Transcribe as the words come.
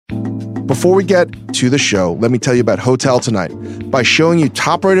Before we get to the show, let me tell you about Hotel Tonight. By showing you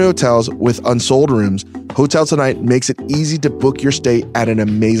top-rated hotels with unsold rooms, Hotel Tonight makes it easy to book your stay at an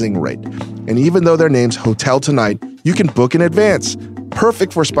amazing rate. And even though their name's Hotel Tonight, you can book in advance.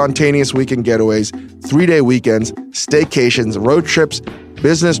 Perfect for spontaneous weekend getaways, 3-day weekends, staycations, road trips,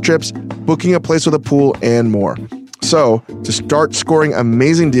 business trips, booking a place with a pool, and more. So, to start scoring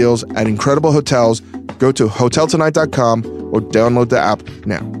amazing deals at incredible hotels, go to hoteltonight.com or download the app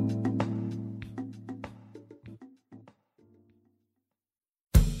now.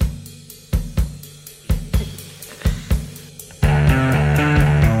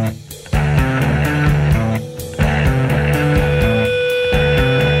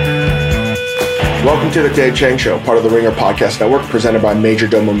 Welcome to the Dave Chang Show, part of the Ringer Podcast Network, presented by Major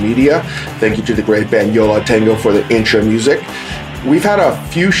Domo Media. Thank you to the great band Yola Tango for the intro music. We've had a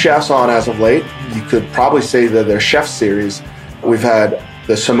few chefs on as of late. You could probably say that they're chef series. We've had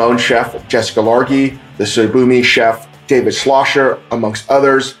the Simone chef, Jessica Largy, the Subumi chef, David Schlosser, amongst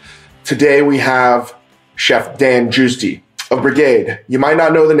others. Today we have Chef Dan Giusti of Brigaid. You might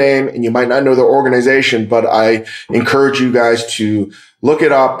not know the name and you might not know the organization, but I encourage you guys to look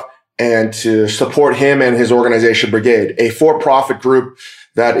it up and to support him and his organization, Brigaid, a for-profit group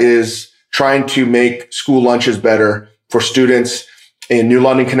that is trying to make school lunches better for students in New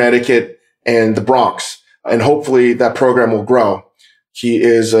London, Connecticut, and the Bronx. And hopefully that program will grow. He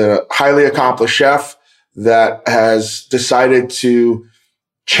is a highly accomplished chef that has decided to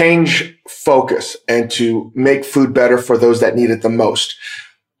change focus and to make food better for those that need it the most.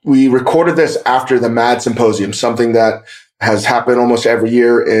 We recorded this after the MAD Symposium, something that has happened almost every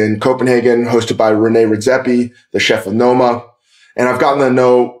year in Copenhagen, hosted by Rene Redzepi, the chef of Noma. And I've gotten to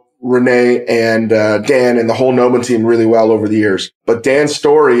know Rene and Dan and the whole Noma team really well over the years. But Dan's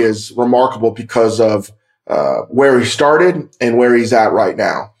story is remarkable because of where he started and where he's at right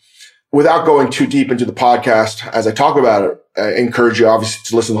now. Without going too deep into the podcast, as I talk about it, I encourage you obviously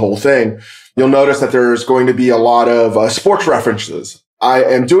to listen to the whole thing. You'll notice that there's going to be a lot of sports references. I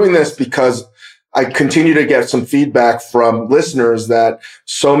am doing this because I continue to get some feedback from listeners that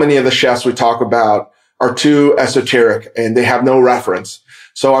so many of the chefs we talk about are too esoteric and they have no reference.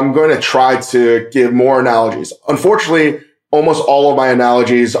 So I'm going to try to give more analogies. Unfortunately, almost all of my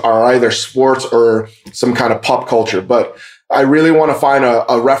analogies are either sports or some kind of pop culture, but I really want to find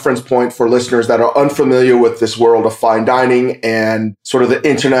a reference point for listeners that are unfamiliar with this world of fine dining and sort of the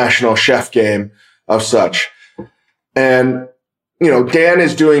international chef game of such. And you know, Dan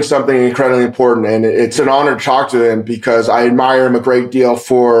is doing something incredibly important, and it's an honor to talk to him because I admire him a great deal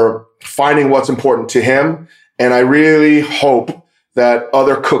for finding what's important to him. And I really hope that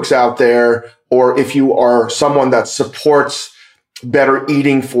other cooks out there, or if you are someone that supports better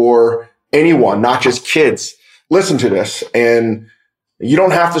eating for anyone, not just kids, listen to this. And you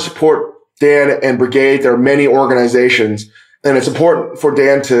don't have to support Dan and Brigaid. There are many organizations, and it's important for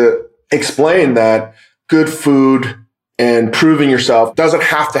Dan to explain that good food and proving yourself doesn't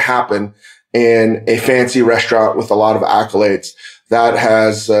have to happen in a fancy restaurant with a lot of accolades. That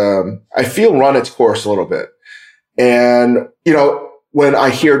has, I feel, run its course a little bit. And, you know, when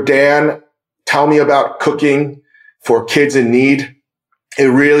I hear Dan tell me about cooking for kids in need, it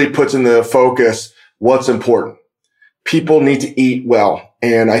really puts in the focus what's important. People need to eat well.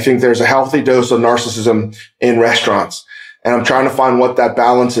 And I think there's a healthy dose of narcissism in restaurants. And I'm trying to find what that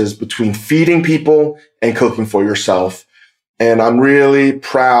balance is between feeding people and cooking for yourself. And I'm really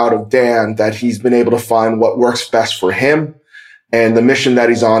proud of Dan that he's been able to find what works best for him and the mission that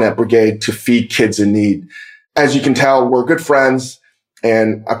he's on at Brigaid to feed kids in need. As you can tell, we're good friends,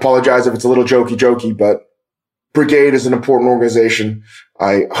 and I apologize if it's a little jokey, but Brigaid is an important organization.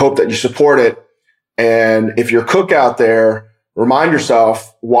 I hope that you support it. And if you're a cook out there, remind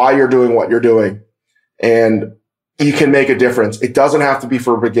yourself why you're doing what you're doing. And you can make a difference. It doesn't have to be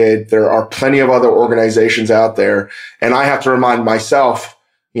for Brigaid. There are plenty of other organizations out there. And I have to remind myself,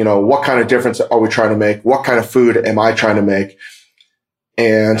 you know, what kind of difference are we trying to make? What kind of food am I trying to make?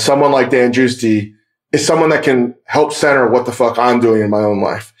 And someone like Dan Giusti is someone that can help center what the fuck I'm doing in my own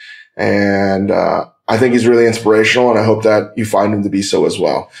life. And I think he's really inspirational, and I hope that you find him to be so as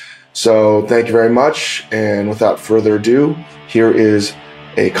well. So thank you very much. And without further ado, here is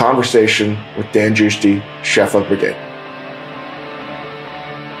a conversation with Dan Giusti, chef of Brigaid.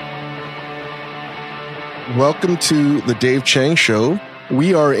 Welcome to the Dave Chang Show.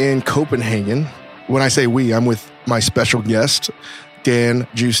 We are in Copenhagen. When I say we, I'm with my special guest, Dan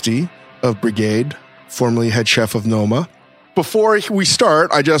Giusti of Brigaid, formerly head chef of Noma. Before we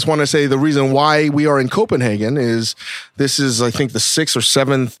start, I just want to say the reason why we are in Copenhagen is this is, I think, the 6th or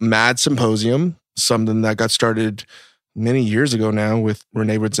 7th MAD Symposium, something that got started many years ago now with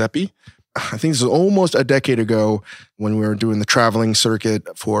Rene Redzepi. I think this was almost a decade ago when we were doing the traveling circuit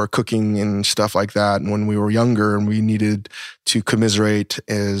for cooking and stuff like that. And when we were younger and we needed to commiserate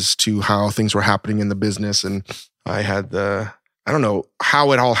as to how things were happening in the business. And I had I don't know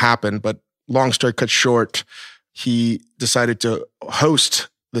how it all happened, but long story cut short, he decided to host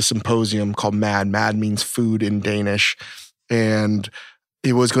the symposium called MAD. MAD means food in Danish. And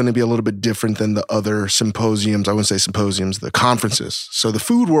it was going to be a little bit different than the other symposiums. I wouldn't say symposiums, the conferences. So the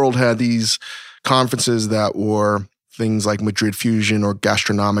food world had these conferences that were things like Madrid Fusion or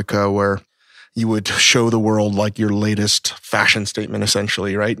Gastronomica, where you would show the world like your latest fashion statement,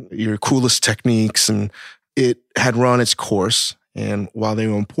 essentially, right? Your coolest techniques. And it had run its course. And while they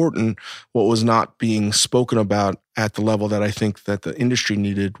were important, what was not being spoken about at the level that I think that the industry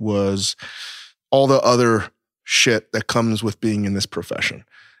needed was all the other shit that comes with being in this profession.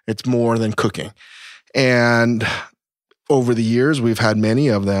 It's more than cooking. And over the years, we've had many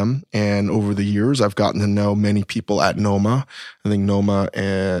of them. And over the years, I've gotten to know many people at Noma. I think Noma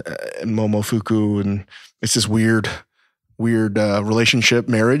and Momofuku, and it's this weird relationship,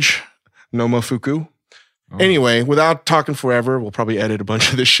 marriage, Nomofuku. Oh. Anyway, without talking forever, we'll probably edit a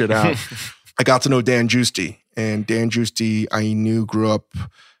bunch of this shit out. I got to know Dan Giusti. And Dan Giusti, I knew, grew up,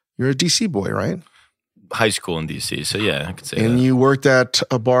 you're a DC boy, right? High school in DC, so yeah, I could say and that. You worked at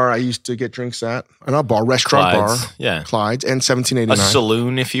a bar I used to get drinks at. Not bar, restaurant Clyde's, bar. Yeah. Clyde's and 1789. A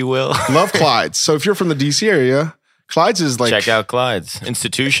saloon, if you will. Love Clyde's. So if you're from the DC area, Clyde's is like... Check out Clyde's.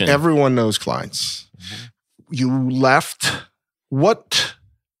 Institution. Everyone knows Clyde's. Mm-hmm. You left. What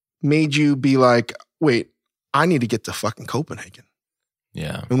made you be like, wait, I need to get to fucking Copenhagen?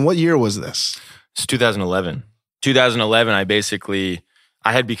 Yeah. And what year was this? It's 2011. 2011,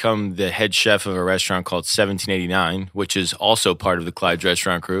 I had become the head chef of a restaurant called 1789, which is also part of the Clyde's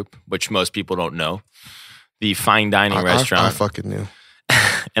restaurant group, which most people don't know. The fine dining restaurant. I fucking knew.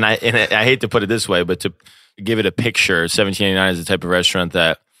 and I hate to put it this way, but to give it a picture, 1789 is the type of restaurant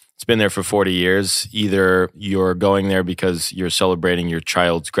that it's been there for 40 years. Either you're going there because you're celebrating your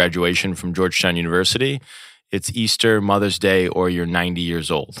child's graduation from Georgetown University, it's Easter, Mother's Day, or you're 90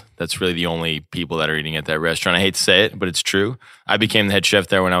 years old. That's really the only people that are eating at that restaurant. I hate to say it, but it's true. I became the head chef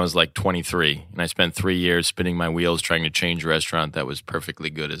there when I was like 23, and I spent 3 years spinning my wheels trying to change a restaurant that was perfectly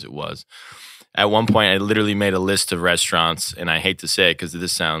good as it was. At one point, I literally made a list of restaurants, and I hate to say it because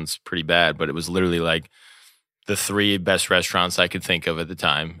this sounds pretty bad, but it was literally like the 3 best restaurants I could think of at the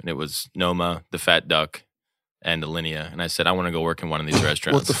time, and it was Noma, the Fat Duck, and Alinea. And I said, I want to go work in one of these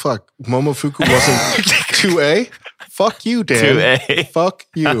restaurants. What the fuck? Momofuku wasn't 2A? Fuck you, Dan. 2A. Fuck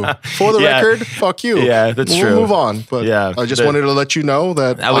you. For the record, fuck you. Yeah, that's true. We'll move on. But yeah, I just wanted to let you know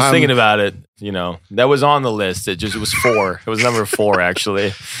that I was thinking about it. That was on the list. It was 4. It was number 4,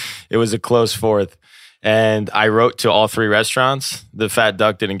 actually. It was a close 4th. And I wrote to all 3 restaurants. The Fat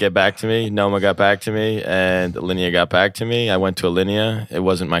Duck didn't get back to me. Noma got back to me. And Alinea got back to me. I went to Alinea. It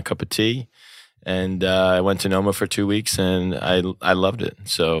wasn't my cup of tea. And I went to Noma for 2 weeks, and I loved it.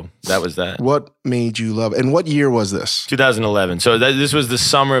 So that was that. What made you love it? And what year was this? 2011. So this was the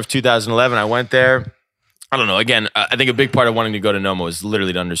summer of 2011. I went there. I don't know. Again, I think a big part of wanting to go to Noma was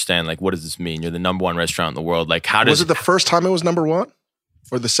literally to understand, like, what does this mean? You're the number 1 restaurant in the world. Like, how does... Was it the first time it was number 1?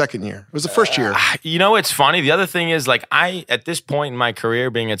 Or the second year? It was the first year. It's funny. The other thing is, like, at this point in my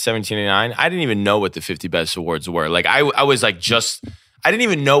career, being at 1789, I didn't even know what the 50 Best Awards were. Like, I was like I didn't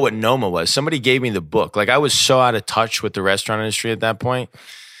even know what Noma was. Somebody gave me the book. Like, I was so out of touch with the restaurant industry at that point.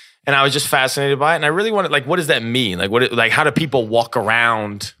 And I was just fascinated by it. And I really wanted, like, what does that mean? Like, how do people walk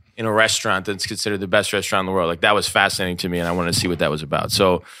around in a restaurant that's considered the best restaurant in the world? Like, that was fascinating to me, and I wanted to see what that was about.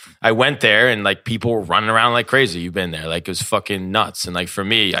 So I went there, and, like, people were running around like crazy. You've been there. Like, it was fucking nuts. And, like, for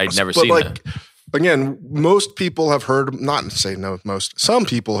me, I'd never seen that. Again, most people have heard, not to say no, some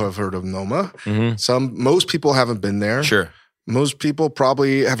people have heard of Noma. Mm-hmm. Most people haven't been there. Sure. Most people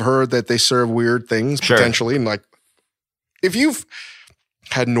probably have heard that they serve weird things, potentially. And like, if you've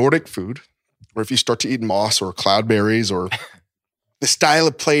had Nordic food, or if you start to eat moss or cloudberries, or the style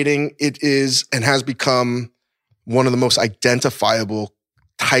of plating, it is and has become one of the most identifiable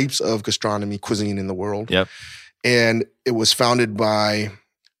types of gastronomy cuisine in the world. Yep. And it was founded by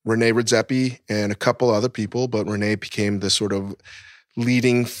Rene Redzepi and a couple other people, but Rene became the sort of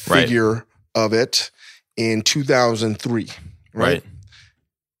leading figure of it in 2003. Right.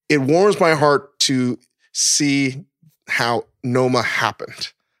 It warms my heart to see how Noma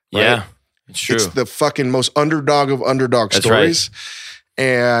happened. Right? Yeah, it's true. It's the fucking most underdog of underdog stories. Right.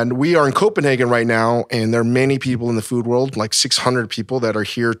 And we are in Copenhagen right now, and there are many people in the food world, like 600 people that are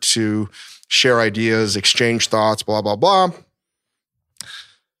here to share ideas, exchange thoughts, blah, blah, blah.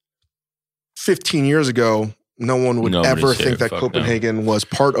 15 years ago, No one would Nobody's ever here. think that Fuck Copenhagen was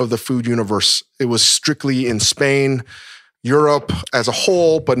part of the food universe. It was strictly in Spain, Europe as a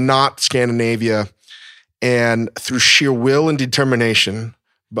whole, but not Scandinavia. And through sheer will and determination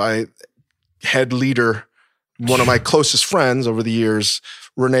by head leader, one of my closest friends over the years,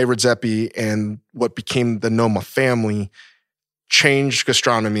 Rene Redzepi, and what became the Noma family, changed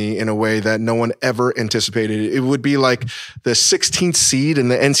gastronomy in a way that no one ever anticipated. It would be like the 16th seed in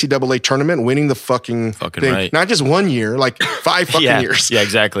the NCAA tournament winning the fucking thing. Right. Not just 1 year, like 5 fucking years. Yeah,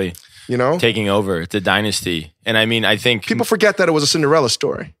 exactly. You know? Taking over the dynasty. And I mean, I think People forget that it was a Cinderella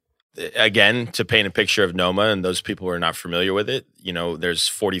story. Again, to paint a picture of Noma, and those people who are not familiar with it, there's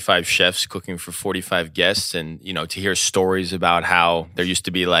 45 chefs cooking for 45 guests, and to hear stories about how there used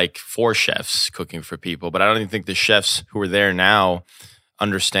to be like 4 chefs cooking for people, but I don't even think the chefs who are there now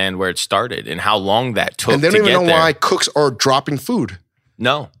understand where it started and how long that took. And they don't even know why cooks are dropping food.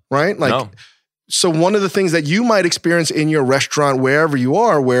 No, right? No. So one of the things that you might experience in your restaurant, wherever you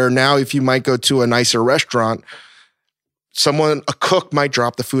are, where now if you might go to a nicer restaurant, a cook might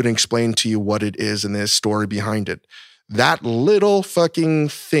drop the food and explain to you what it is and the story behind it. That little fucking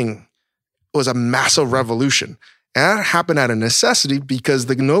thing was a massive revolution. And that happened out of necessity because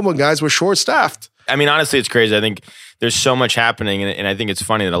the Noma guys were short-staffed. I mean, honestly, it's crazy. I think there's so much happening, and I think it's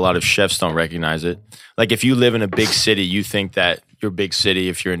funny that a lot of chefs don't recognize it. Like, if you live in a big city, you think that your big city,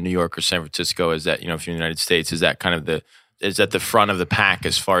 if you're in New York or San Francisco, is that, if you're in the United States, is that kind of is at the front of the pack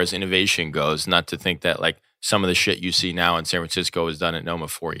as far as innovation goes, not to think that, like, some of the shit you see now in San Francisco was done at Noma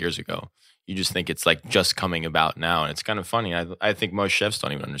 4 years ago. You just think it's like just coming about now. And it's kind of funny. I think most chefs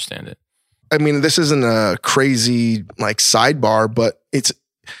don't even understand it. I mean, this isn't a crazy like sidebar, but it's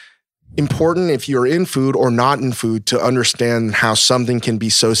important if you're in food or not in food to understand how something can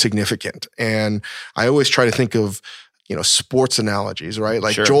be so significant. And I always try to think of, sports analogies, right?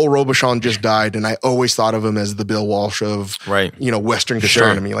 Like, sure. Joel Robuchon just died, and I always thought of him as the Bill Walsh of, right. Western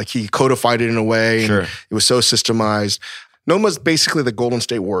gastronomy. Sure. Like, he codified it in a way, sure. and it was so systemized. Noma's basically the Golden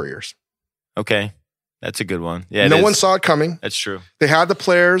State Warriors. Okay. That's a good one. Yeah, no one saw it coming. That's true. They had the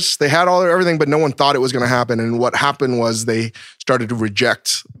players, they had everything, but no one thought it was going to happen. And what happened was they started to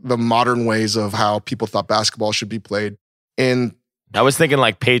reject the modern ways of how people thought basketball should be played. And I was thinking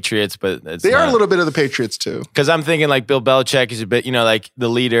like Patriots, but they are a little bit of the Patriots too. Because I'm thinking like Bill Belichick is a bit, like the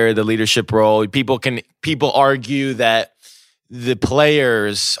leader, the leadership role. People argue that the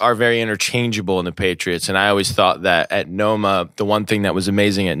players are very interchangeable in the Patriots, and I always thought that at Noma, the one thing that was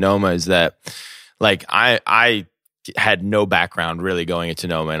amazing at Noma is that, like, I had no background really going into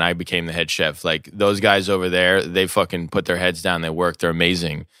Noma, and I became the head chef. Like, those guys over there, they fucking put their heads down, they work, they're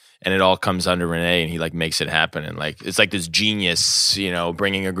amazing. And it all comes under Rene, and he like makes it happen. And like, it's like this genius,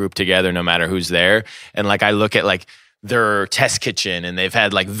 bringing a group together no matter who's there. And like, I look at like their test kitchen, and they've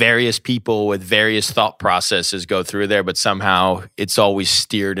had like various people with various thought processes go through there, but somehow it's always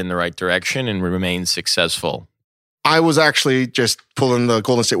steered in the right direction and remains successful. I was actually just pulling the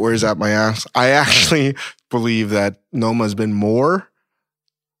Golden State Warriors out my ass. I actually believe that Noma has been more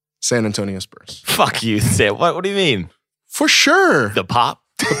San Antonio Spurs. Fuck you, Sam. What do you mean? For sure. The Pop?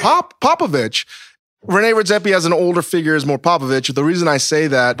 Popovich. Rene Redzepi as an older figure is more Popovich. The reason I say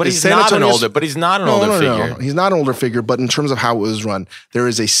that, but he's not an older figure. No. He's not an older figure. But in terms of how it was run, there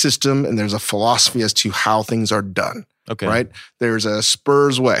is a system and there's a philosophy as to how things are done. Okay, right? There's a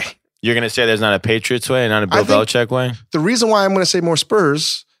Spurs way. You're going to say there's not a Patriots way and not a Bill Belichick way? The reason why I'm going to say more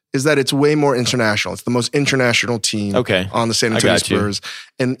Spurs is that it's way more international. It's the most international team on the San Antonio Spurs.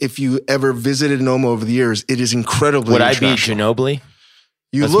 And if you ever visited Noma over the years, it is incredibly international. Would I be Ginobili?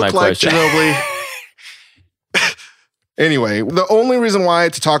 You look like Ginobili. Anyway, the only reason why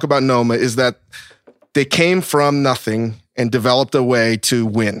to talk about Noma is that they came from nothing and developed a way to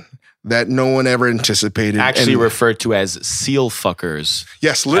win that no one ever anticipated. Actually referred to as seal fuckers.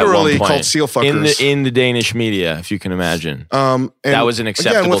 Yes, literally called seal fuckers. In the Danish media, if you can imagine. That was an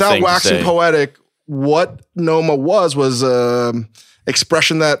acceptable thing to say. Without waxing poetic, what Noma was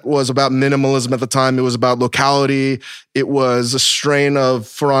expression that was about minimalism at the time. It was about locality. It was a strain of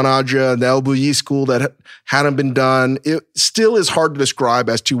Ferran Adria and the El Bulli school that hadn't been done. It still is hard to describe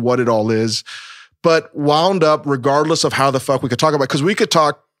as to what it all is, but wound up regardless of how the fuck we could talk about, because we could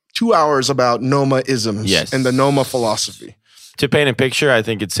talk 2 hours about Noma-isms and the Noma philosophy. To paint a picture, I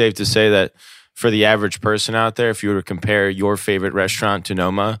think it's safe to say that for the average person out there, if you were to compare your favorite restaurant to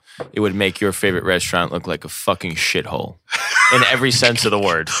Noma, it would make your favorite restaurant look like a fucking shithole in every sense of the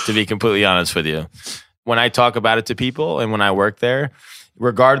word, to be completely honest with you. When I talk about it to people and when I work there,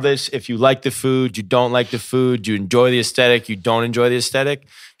 regardless if you like the food, you don't like the food, you enjoy the aesthetic, you don't enjoy the aesthetic.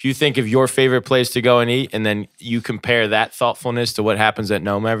 If you think of your favorite place to go and eat, and then you compare that thoughtfulness to what happens at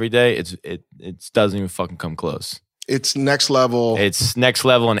Noma every day, it doesn't even fucking come close. It's next level. It's next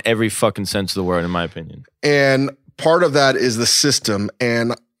level in every fucking sense of the word, in my opinion. And part of that is the system.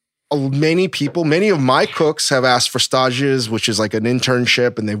 And many of my cooks have asked for stages, which is like an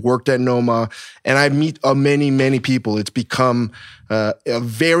internship, and they've worked at Noma. And I meet many people. It's become a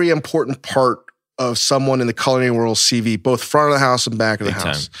very important part of someone in the culinary world CV, both front of the house and back of the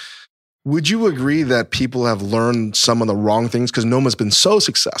house. Time. Would you agree that people have learned some of the wrong things? Because Noma's been so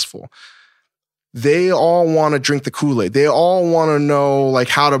successful. They all want to drink the Kool-Aid. They all want to know like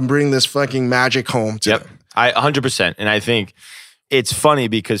how to bring this fucking magic home to them. I 100%. And I think it's funny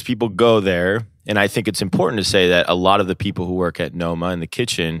because people go there, and I think it's important to say that a lot of the people who work at Noma in the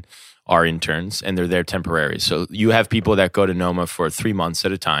kitchen are interns, and they're there temporary. So you have people that go to Noma for 3 months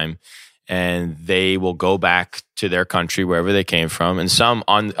at a time, and they will go back to their country, wherever they came from. And some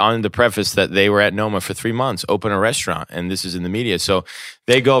on the preface that they were at Noma for 3 months, open a restaurant, and this is in the media. So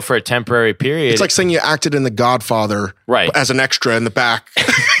they go for a temporary period. It's like saying you acted in The Godfather, right, as an extra in the back.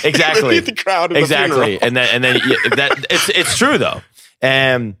 Exactly. The crowd exactly. The and then it's true though.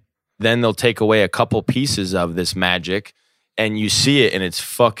 And then they'll take away a couple pieces of this magic, and you see it, and it's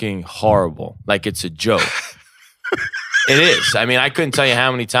fucking horrible. Like it's a joke. It is. I mean, I couldn't tell you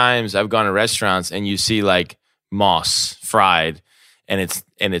how many times I've gone to restaurants and you see like moss fried, and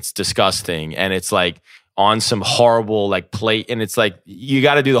it's disgusting, and it's like on some horrible like plate, and it's like you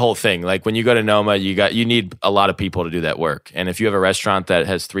got to do the whole thing. Like when you go to Noma, you need a lot of people to do that work. And if you have a restaurant that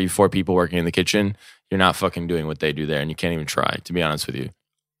has 3-4 people working in the kitchen, you're not fucking doing what they do there, and you can't even try, to be honest with you.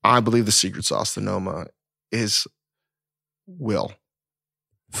 I believe the secret sauce to Noma is will.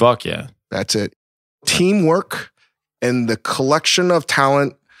 Fuck yeah. That's it. Teamwork and the collection of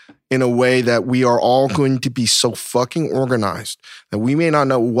talent in a way that we are all going to be so fucking organized that we may not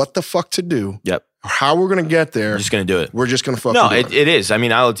know what the fuck to do. Yep. Or how we're going to get there. We're just going to do it. We're just going to fucking do it. No, it is. I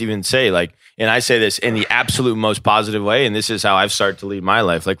mean, I'll even say like, and I say this in the absolute most positive way, and this is how I've started to lead my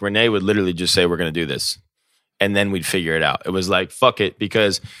life. Like Renee would literally just say, we're going to do this. And then we'd figure it out. It was like, fuck it.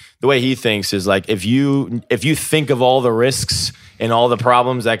 Because the way he thinks is like, if you think of all the risks and all the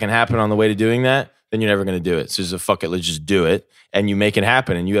problems that can happen on the way to doing that, then you're never going to do it. So just fuck it, let's just do it. And you make it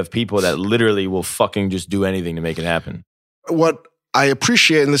happen. And you have people that literally will fucking just do anything to make it happen. What I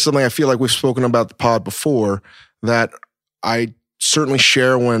appreciate, and this is something I feel like we've spoken about the pod before, that I certainly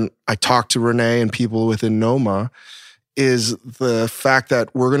share when I talk to Renee and people within Noma, is the fact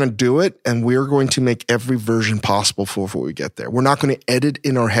that we're going to do it, and we're going to make every version possible before we get there. We're not going to edit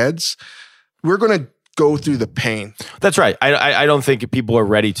in our heads. We're going to go through the pain. That's right. I don't think people are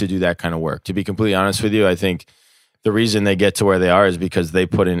ready to do that kind of work. To be completely honest with you, I think the reason they get to where they are is because they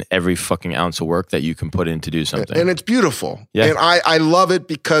put in every fucking ounce of work that you can put in to do something. And it's beautiful. Yeah. And I love it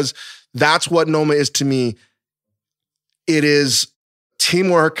because that's what Noma is to me. It is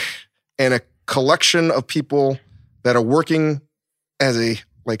teamwork and a collection of people that are working as a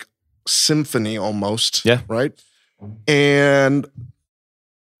like symphony almost. Yeah. Right. And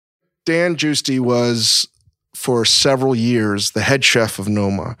Dan Giusti was for several years the head chef of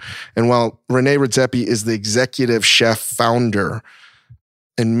Noma. And while Rene Redzepi is the executive chef founder,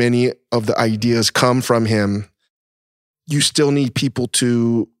 and many of the ideas come from him, you still need people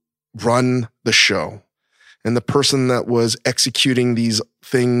to run the show. And the person that was executing these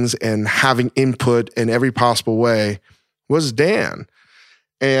things and having input in every possible way was Dan.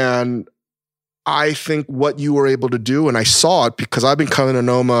 And I think what you were able to do, and I saw it because I've been coming to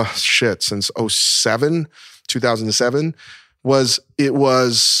Noma since 2007, was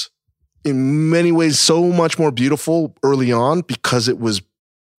in many ways so much more beautiful early on because it was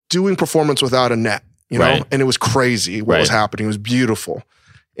doing performance without a net, you know? Right. And it was crazy what was happening. It was beautiful.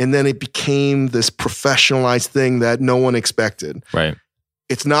 And then it became this professionalized thing that no one expected. Right.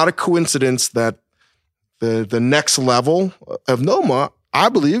 It's not a coincidence that the next level of Noma, I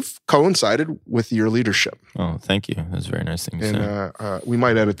believe, coincided with your leadership. Oh, thank you. That's a very nice thing to say. And we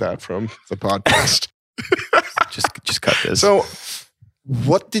might edit that from the podcast. just cut this. So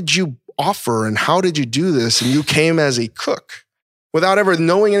what did you offer and how did you do this? And you came as a cook without ever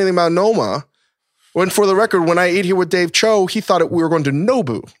knowing anything about Noma. When, for the record, when I ate here with Dave Cho, he thought we were going to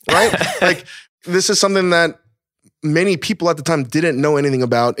Nobu, right? Like, this is something that many people at the time didn't know anything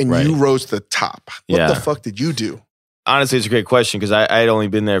about, and you rose to the top. What the fuck did you do? Honestly, it's a great question because I had only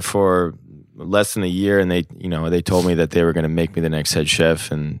been there for less than a year, and they told me that they were going to make me the next head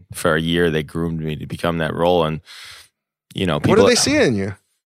chef, and for a year they groomed me to become that role. And people, what did they see in you?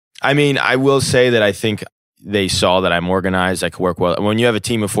 I mean, I will say that I think they saw that I'm organized. I could work well. When you have a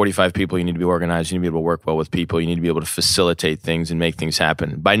team of 45 people, you need to be organized. You need to be able to work well with people. You need to be able to facilitate things and make things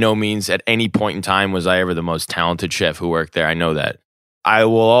happen. By no means at any point in time was I ever the most talented chef who worked there. I know that. I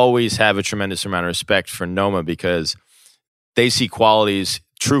will always have a tremendous amount of respect for Noma because they see qualities,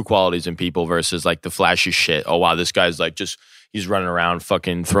 true qualities in people versus like the flashy shit. Oh, wow, this guy's like he's running around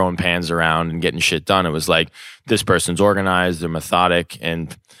fucking throwing pans around and getting shit done. It was like, this person's organized, they're methodic.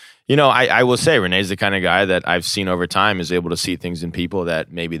 And, I will say Renee's the kind of guy that I've seen over time is able to see things in people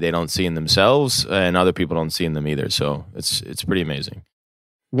that maybe they don't see in themselves and other people don't see in them either. So it's pretty amazing.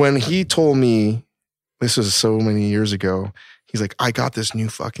 When he told me, this was so many years ago, he's like, I got this new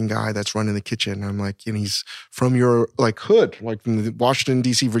fucking guy that's running the kitchen. And I'm like, he's from your like hood, like from the Washington,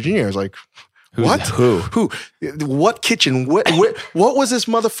 D.C., Virginia. I was like, what? Who? What kitchen? What was this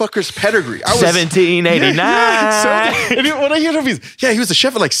motherfucker's pedigree? 1789. And when I hear him, he was the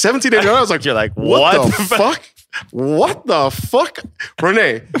chef at like 1789. I was like, you're like, what the fuck? What the fuck?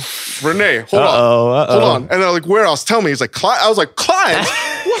 Renee, hold on. And they're like, where else? Tell me. He's like, I was like, clients?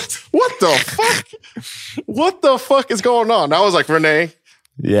 What the fuck? What the fuck is going on? I was like, Renee,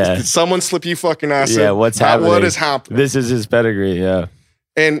 did someone slip you fucking acid? Yeah, what's happening? What is happening? This is his pedigree, yeah.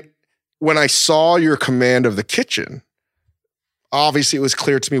 And when I saw your command of the kitchen, obviously it was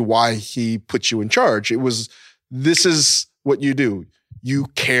clear to me why he put you in charge. This is what you do. You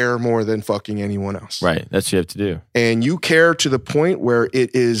care more than fucking anyone else. Right. That's what you have to do. And you care to the point where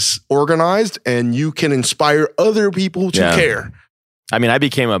it is organized and you can inspire other people to care. I mean, I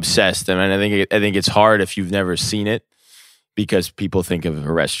became obsessed. I mean, I think it's hard if you've never seen it because people think of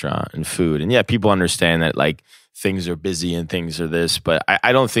a restaurant and food. And yeah, people understand that like things are busy and things are this, but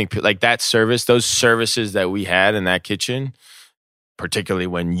I don't think like that service, those services that we had in that kitchen, particularly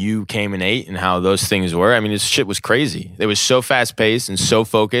when you came and ate and how those things were. I mean, this shit was crazy. It was so fast paced and so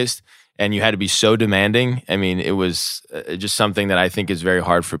focused and you had to be so demanding. I mean, it was just something that I think is very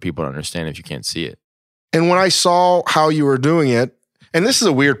hard for people to understand if you can't see it. And when I saw how you were doing it, and this is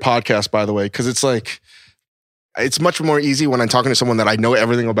a weird podcast, by the way, because it's like, it's much more easy when I'm talking to someone that I know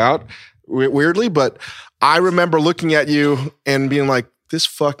everything about, weirdly, but I remember looking at you and being like, this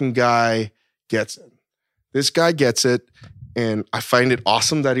fucking guy gets it. This guy gets it. And I find it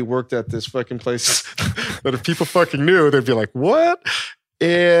awesome that he worked at this fucking place that if people fucking knew, they'd be like, what?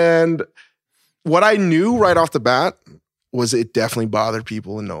 And what I knew right off the bat was it definitely bothered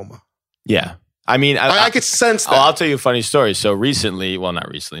people in Noma. Yeah. I mean, I could sense that. I'll tell you a funny story. So recently, well, not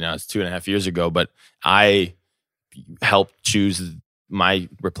recently now, it's 2.5 years ago, but I helped choose my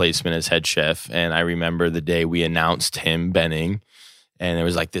replacement as head chef. And I remember the day we announced him, Benning, and there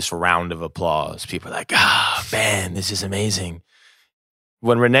was like this round of applause. People were like, man, this is amazing.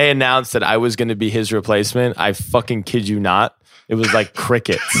 When Renee announced that I was going to be his replacement, I fucking kid you not, it was like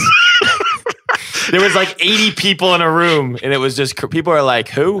crickets. There was like 80 people in a room and it was just, people are like,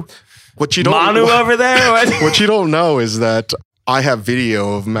 who? What you don't Manu over there? What you don't know is that I have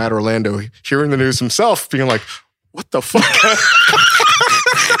video of Matt Orlando hearing the news himself being like, what the fuck?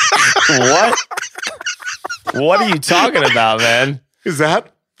 What? What are you talking about, man? Is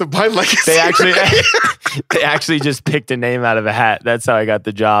that my legacy? They actually just picked a name out of a hat. That's how I got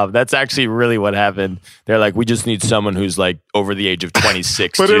the job. That's actually really what happened. They're like, we just need someone who's like over the age of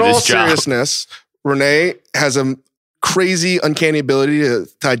 26 to do this job. But in all seriousness, Renee has a crazy, uncanny ability to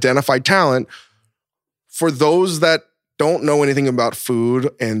identify talent. For those that don't know anything about food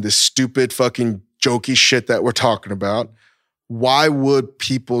and the stupid fucking jokey shit that we're talking about, why would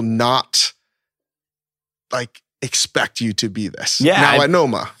people not like expect you to be this? Yeah, now at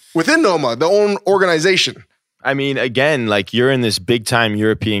Noma, within Noma, the own organization. I mean, again, like you're in this big time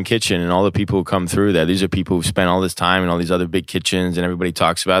European kitchen and all the people who come through that, these are people who've spent all this time in all these other big kitchens and everybody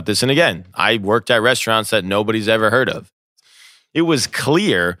talks about this. And again, I worked at restaurants that nobody's ever heard of. It was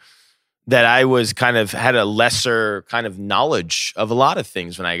clear that I was had a lesser kind of knowledge of a lot of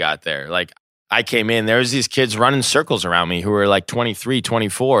things when I got there. Like I came in, there was these kids running circles around me who were like 23,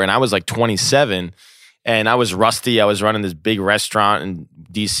 24, and I was like 27. And I was rusty. I was running this big restaurant in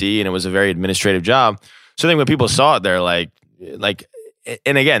DC and it was a very administrative job. So I think when people saw it, they're like,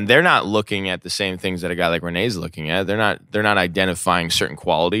 and again, they're not looking at the same things that a guy like Renee's looking at. They're not identifying certain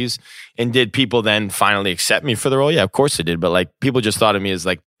qualities. And did people then finally accept me for the role? Yeah, of course they did. But like people just thought of me as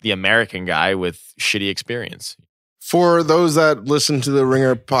like the American guy with shitty experience. For those that listen to the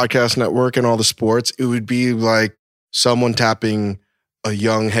Ringer Podcast Network and all the sports, it would be like someone tapping a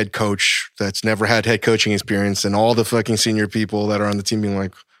young head coach that's never had head coaching experience and all the fucking senior people that are on the team being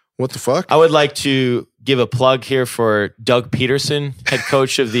like, what the fuck? I would like to give a plug here for Doug Peterson, head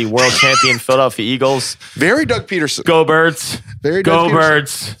coach of the world champion Philadelphia Eagles. Very Doug Peterson. Go Birds. Very Go Doug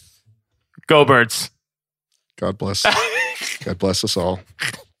Birds. Go Birds. God bless. God bless us all.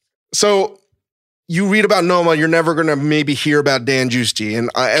 So you read about Noma, you're never going to maybe hear about Dan Giusti. And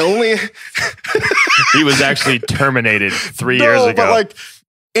I only... He was actually terminated 3 years ago. But like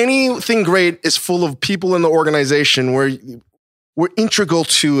anything great is full of people in the organization where we're integral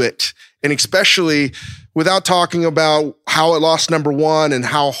to it. And especially without talking about how it lost number one and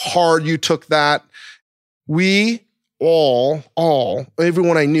how hard you took that, we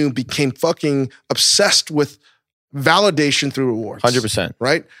everyone I knew became fucking obsessed with validation through rewards. 100%.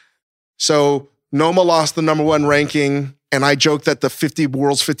 Right? So Noma lost the number one ranking, and I joke that the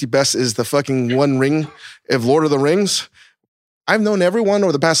world's 50 best is the fucking one ring of Lord of the Rings. I've known everyone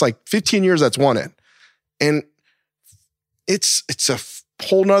over the past like 15 years that's won it. And it's a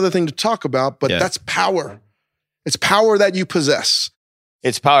whole nother thing to talk about, but that's power. It's power that you possess.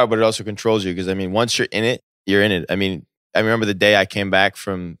 It's power, but it also controls you because, I mean, once you're in it, you're in it. I mean, I remember the day I came back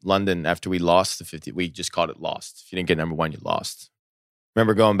from London after we lost the 50. We just called it lost. If you didn't get number one, you lost.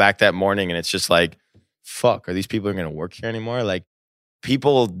 Remember going back that morning and it's just like, fuck, are these people going to work here anymore? Like,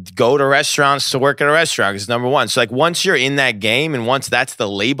 people go to restaurants to work at a restaurant because it's number one. So like once you're in that game and once that's the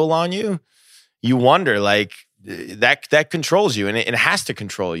label on you, you wonder like that controls you and it has to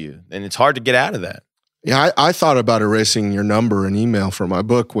control you. And it's hard to get out of that. Yeah, I thought about erasing your number and email from my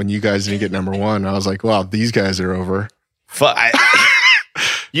book when you guys didn't get number one. I was like, wow, these guys are over.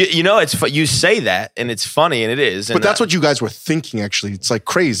 You know, you say that and it's funny and it is. But that's what you guys were thinking, actually. It's like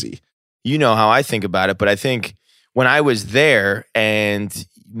crazy. You know how I think about it, but I think when I was there and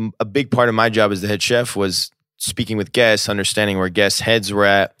a big part of my job as the head chef was speaking with guests, understanding where guests' heads were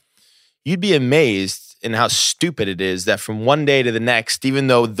at, you'd be amazed in how stupid it is that from one day to the next, even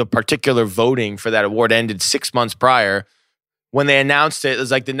though the particular voting for that award ended 6 months prior, when they announced it, it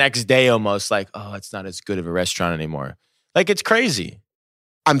was like the next day almost like, oh, it's not as good of a restaurant anymore. Like, it's crazy.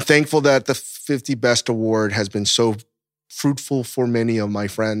 I'm thankful that the 50 Best Award has been so fruitful for many of my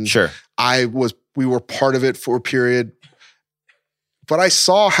friends. Sure. We were part of it for a period, but I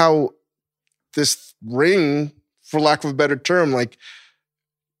saw how this ring, for lack of a better term, like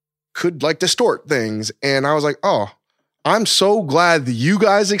could like distort things. And I was like, oh, I'm so glad that you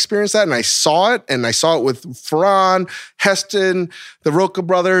guys experienced that. And I saw it with Ferran, Heston, the Roca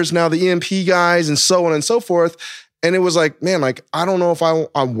brothers, now the EMP guys, and so on and so forth. And it was like, man, like, I don't know if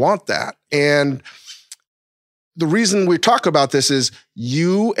I want that. And the reason we talk about this is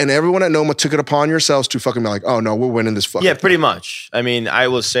you and everyone at Noma took it upon yourselves to fucking be like, oh no, we're winning this fucking thing. Pretty much. I mean, I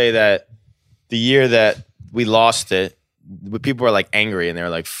will say that the year that we lost it, people were like angry and they were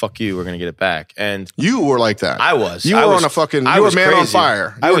like, fuck you, we're going to get it back. And you were like that. I was. You were on a fucking, you were man on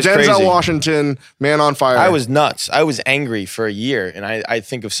fire. You were Denzel Washington, man on fire. I was nuts. I was angry for a year. And I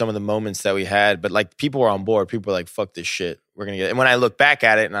think of some of the moments that we had, but like people were on board. People were like, fuck this shit. We're going to get it. And when I look back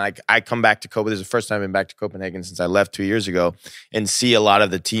at it and I come back to Copenhagen, this is the first time I've been back to Copenhagen since I left 2 years ago, and see a lot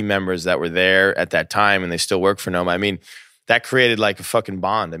of the team members that were there at that time and they still work for Noma. I mean, that created like a fucking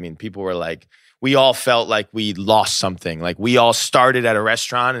bond. I mean, people were like, we all felt like we lost something. Like we all started at a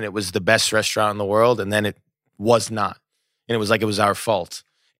restaurant and it was the best restaurant in the world, and then it was not. And it was like it was our fault.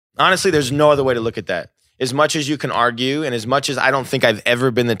 Honestly, there's no other way to look at that. As much as you can argue and as much as I don't think I've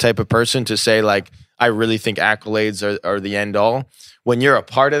ever been the type of person to say like, I really think accolades are the end all. When you're a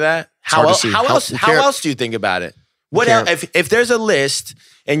part of that, how else do you think about it? What else, if there's a list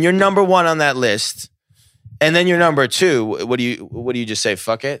and you're number one on that list and then you're number two, what do you just say?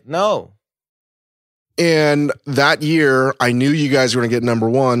 Fuck it? No. And that year, I knew you guys were going to get number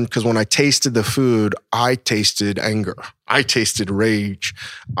one because when I tasted the food, I tasted anger. I tasted rage.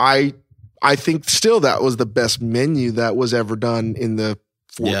 I think still that was the best menu that was ever done in the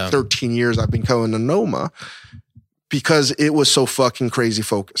 13 years I've been going to Noma because it was so fucking crazy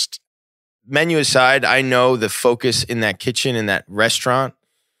focused. Menu aside, I know the focus in that kitchen, in that restaurant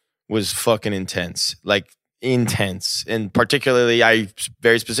was fucking intense. Like, intense. And particularly, I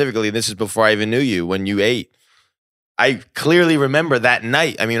very specifically, this is before I even knew you, when you ate. I clearly remember that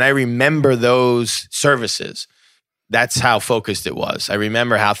night. I mean, I remember those services. That's how focused it was. I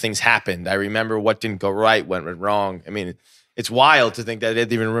remember how things happened. I remember what didn't go right, what went wrong. I mean, it's wild to think that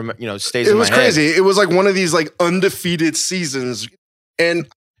it even stays in my head. It was crazy. It was like one of these like undefeated seasons. And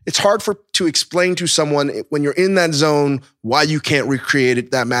it's hard to explain to someone when you're in that zone why you can't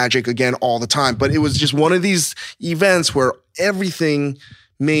recreate that magic again all the time. But it was just one of these events where everything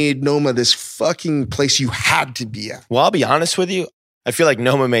made Noma this fucking place you had to be at. Well, I'll be honest with you. I feel like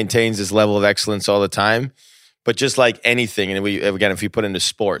Noma maintains this level of excellence all the time. But just like anything, and if you put into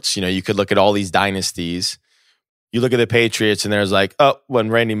sports, you could look at all these dynasties. You look at the Patriots and there's like, oh, when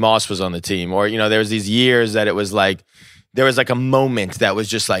Randy Moss was on the team. Or, there was these years that it was like, there was like a moment that was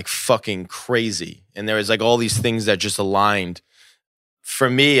just like fucking crazy. And there was like all these things that just aligned. For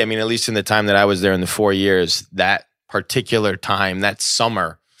me, I mean, at least in the time that I was there in the 4 years, that particular time, that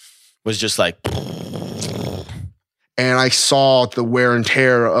summer was just like... And I saw the wear and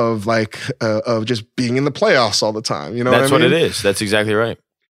tear of of just being in the playoffs all the time. You know That's what I mean? what it is. That's exactly right.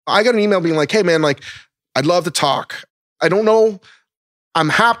 I got an email being like, hey man, like, I'd love to talk. I don't know. I'm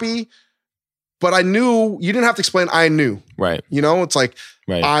happy, but I knew, you didn't have to explain, I knew. Right. You know, it's like,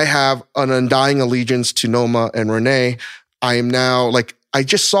 right. I have an undying allegiance to Noma and Renee. I am now like, I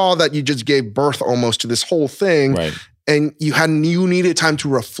just saw that you just gave birth almost to this whole thing. Right. And you needed time to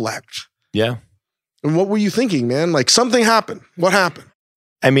reflect. Yeah. And what were you thinking, man? Like something happened. What happened?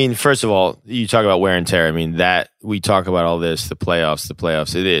 I mean, first of all, you talk about wear and tear. I mean, that we talk about all this, the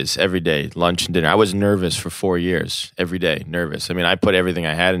playoffs. It is every day, lunch and dinner. I was nervous for 4 years, every day, nervous. I mean, I put everything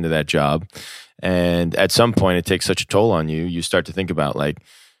I had into that job. And at some point, it takes such a toll on you. You start to think about like,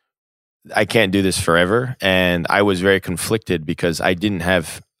 I can't do this forever. And I was very conflicted because I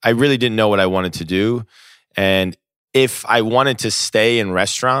really didn't know what I wanted to do. And if I wanted to stay in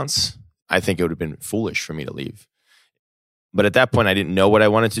restaurants, I think it would have been foolish for me to leave. But at that point, I didn't know what I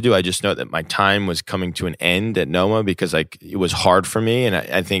wanted to do. I just know that my time was coming to an end at Noma because it was hard for me. And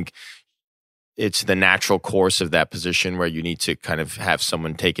I think it's the natural course of that position where you need to kind of have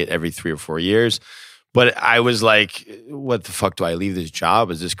someone take it every 3 or 4 years. But I was like, what the fuck, do I leave this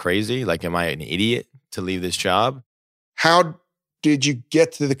job? Is this crazy? Like, am I an idiot to leave this job? How did you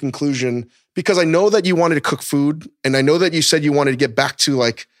get to the conclusion? Because I know that you wanted to cook food, and I know that you said you wanted to get back to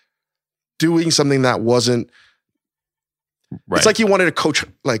like doing something that wasn't, right. It's like you wanted to coach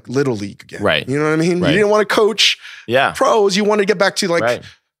like Little League again. Right. You know what I mean? Right. You didn't want to coach pros. You wanted to get back to like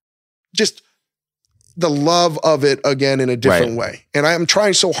just the love of it again in a different way. And I am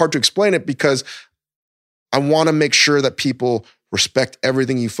trying so hard to explain it because I want to make sure that people respect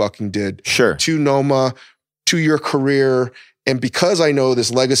everything you fucking did. Sure. To Noma, to your career. And because I know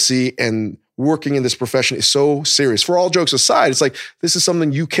this legacy and working in this profession is so serious, for all jokes aside, it's like, this is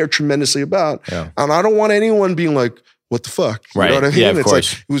something you care tremendously about. Yeah. And I don't want anyone being like, what the fuck? You know what I mean? Yeah, of it's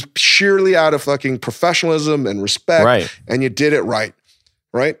course. like, it was sheerly out of fucking professionalism and respect. Right. And you did it right.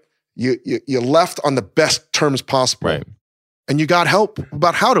 Right? You left on the best terms possible. Right. And you got help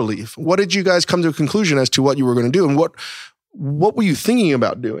about how to leave. What did you guys come to a conclusion as to what you were going to do? And what were you thinking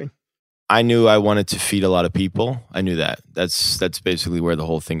about doing? I knew I wanted to feed a lot of people. I knew that. That's basically where the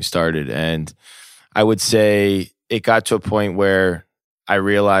whole thing started. And I would say it got to a point where I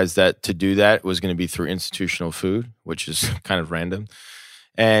realized that to do that was going to be through institutional food, which is kind of random.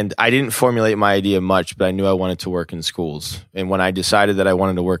 And I didn't formulate my idea much, but I knew I wanted to work in schools. And when I decided that I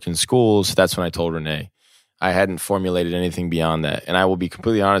wanted to work in schools, that's when I told Renee. I hadn't formulated anything beyond that. And I will be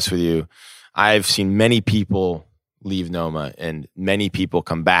completely honest with you. I've seen many people leave Noma and many people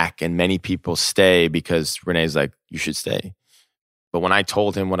come back and many people stay because Renee's like, you should stay. But when I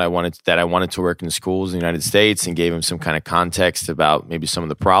told him that I wanted to work in schools in the United States and gave him some kind of context about maybe some of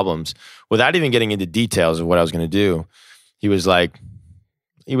the problems, without even getting into details of what I was going to do, he was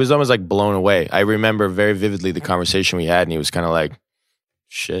almost like blown away. I remember very vividly the conversation we had, and he was kind of like,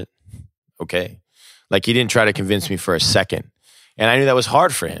 shit, okay. Like, he didn't try to convince me for a second. And I knew that was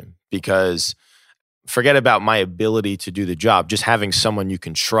hard for him because forget about my ability to do the job. Just having someone you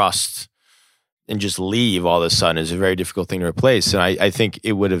can trust and just leave all of a sudden is a very difficult thing to replace. And I think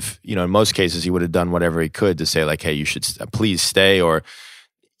it would have, in most cases, he would have done whatever he could to say like, hey, you should please stay, or,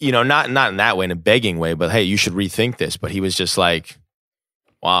 not in that way, in a begging way, but hey, you should rethink this. But he was just like,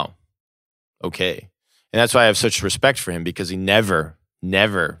 wow, okay. And that's why I have such respect for him, because he never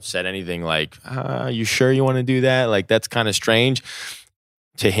said anything like, you sure you want to do that? Like, that's kind of strange.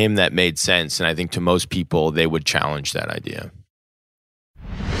 To him, that made sense. And I think to most people, they would challenge that idea.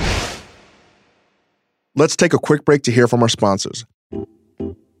 Let's take a quick break to hear from our sponsors.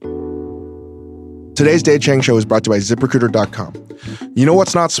 Today's Dave Chang Show is brought to you by ZipRecruiter.com. You know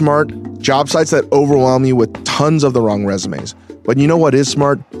what's not smart? Job sites that overwhelm you with tons of the wrong resumes. But you know what is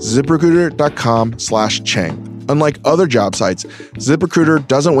smart? ZipRecruiter.com/Chang. Unlike other job sites, ZipRecruiter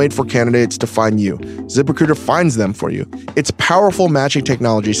doesn't wait for candidates to find you. ZipRecruiter finds them for you. Its powerful matching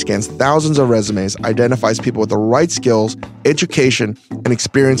technology scans thousands of resumes, identifies people with the right skills, education, and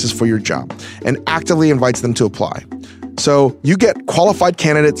experiences for your job, and actively invites them to apply. So you get qualified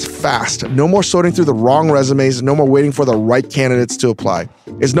candidates fast. No more sorting through the wrong resumes. No more waiting for the right candidates to apply.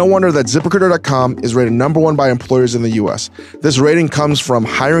 It's no wonder that ZipRecruiter.com is rated #1 by employers in the US. This rating comes from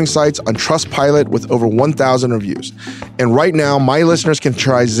hiring sites on Trustpilot with over 1,000 reviews. And right now, my listeners can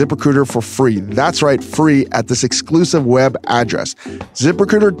try ZipRecruiter for free. That's right, free at this exclusive web address,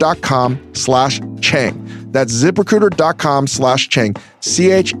 ZipRecruiter.com/Chang. That's ZipRecruiter.com/Chang,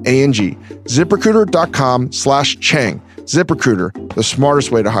 CHANG. ZipRecruiter.com/Chang. ZipRecruiter, the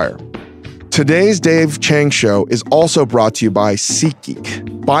smartest way to hire. Today's Dave Chang Show is also brought to you by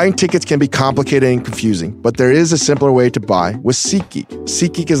SeatGeek. Buying tickets can be complicated and confusing, but there is a simpler way to buy with SeatGeek.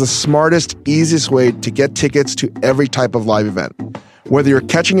 SeatGeek is the smartest, easiest way to get tickets to every type of live event. Whether you're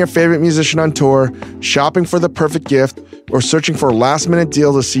catching your favorite musician on tour, shopping for the perfect gift, or searching for a last-minute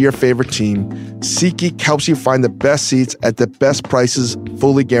deal to see your favorite team, SeatGeek helps you find the best seats at the best prices,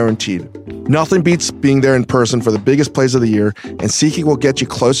 fully guaranteed. Nothing beats being there in person for the biggest plays of the year, and SeatGeek will get you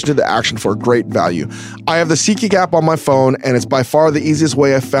closer to the action for a great value. I have the SeatGeek app on my phone, and it's by far the easiest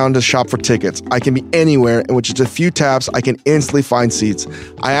way I've found to shop for tickets. I can be anywhere, in which just a few taps, I can instantly find seats.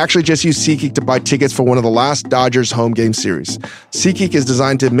 I actually just used SeatGeek to buy tickets for one of the last Dodgers home game series. SeatGeek is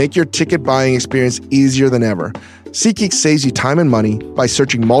designed to make your ticket buying experience easier than ever. SeatGeek saves you time and money by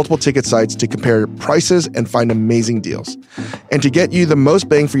searching multiple ticket sites to compare prices and find amazing deals. And to get you the most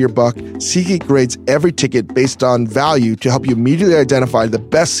bang for your buck, SeatGeek grades every ticket based on value to help you immediately identify the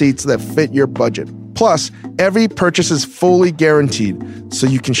best seats that fit your budget. Plus, every purchase is fully guaranteed, so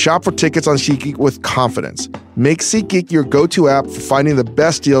you can shop for tickets on SeatGeek with confidence. Make SeatGeek your go-to app for finding the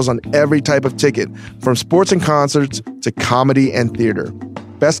best deals on every type of ticket, from sports and concerts to comedy and theater.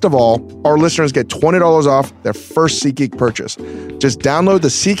 Best of all, our listeners get $20 off their first SeatGeek purchase. Just download the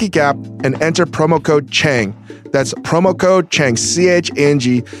SeatGeek app and enter promo code CHANG. That's promo code CHANG,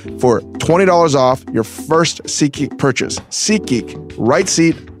 CHANG, for $20 off your first SeatGeek purchase. SeatGeek, right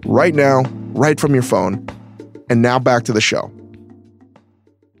seat, right now, right from your phone. And now back to the show.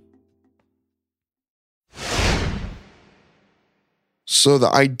 So the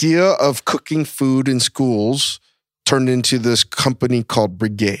idea of cooking food in schools turned into this company called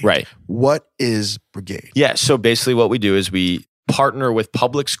Brigaid. Right. What is Brigaid? Yeah. So basically what we do is we partner with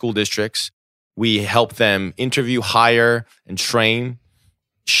public school districts. We help them interview, hire, and train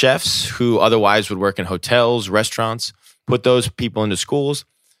chefs who otherwise would work in hotels, restaurants, put those people into schools,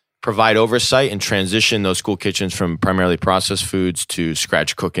 provide oversight, and transition those school kitchens from primarily processed foods to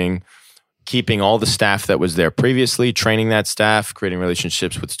scratch cooking, keeping all the staff that was there previously, training that staff, creating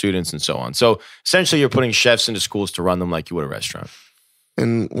relationships with students, and so on. So essentially, you're putting chefs into schools to run them like you would a restaurant.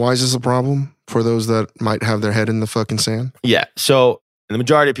 And why is this a problem for those that might have their head in the fucking sand? Yeah. So the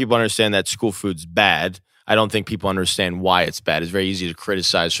majority of people understand that school food's bad. I don't think people understand why it's bad. It's very easy to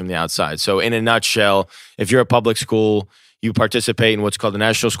criticize from the outside. So in a nutshell, if you're a public school, you participate in what's called the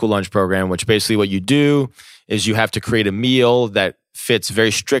National School Lunch Program, which basically what you do is you have to create a meal that fits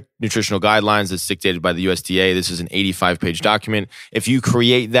very strict nutritional guidelines that's dictated by the USDA. This is an 85-page document. If you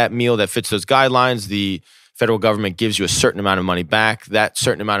create that meal that fits those guidelines, the federal government gives you a certain amount of money back. That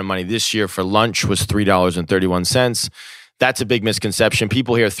certain amount of money this year for lunch was $3.31. That's a big misconception.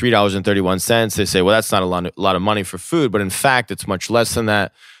 People hear $3.31. They say, well, that's not a lot of money for food. But in fact, it's much less than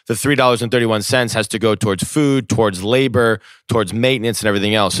that. The $3.31 has to go towards food, towards labor, towards maintenance, and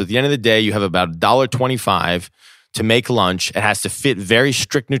everything else. So at the end of the day, you have about $1.25 to make lunch. It has to fit very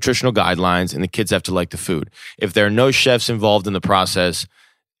strict nutritional guidelines, and the kids have to like the food. If there are no chefs involved in the process,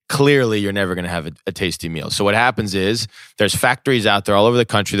 clearly you're never going to have a tasty meal. So what happens is there's factories out there all over the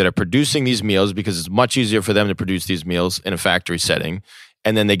country that are producing these meals because it's much easier for them to produce these meals in a factory setting.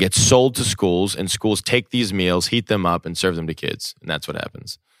 And then they get sold to schools, and schools take these meals, heat them up, and serve them to kids. And that's what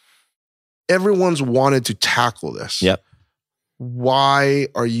happens. Everyone's wanted to tackle this. Yep. Why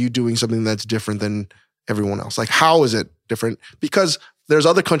are you doing something that's different than everyone else? Like, how is it different? Because there's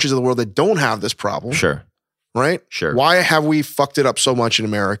other countries of the world that don't have this problem. Sure. Right? Sure. Why have we fucked it up so much in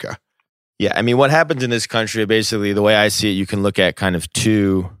America? Yeah. I mean, what happens in this country, basically, the way I see it, you can look at kind of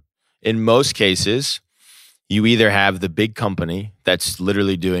two. In most cases, you either have the big company that's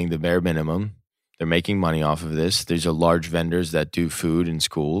literally doing the bare minimum. They're making money off of this. These are large vendors that do food in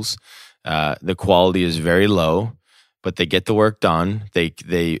schools. The quality is very low, but they get the work done.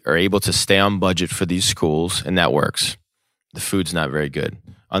 They are able to stay on budget for these schools, and that works. The food's not very good.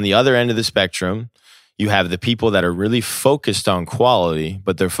 On the other end of the spectrum, you have the people that are really focused on quality,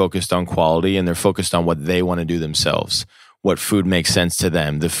 but they're focused on quality and they're focused on what they want to do themselves, what food makes sense to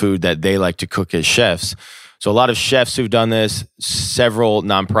them, the food that they like to cook as chefs. So a lot of chefs who've done this, several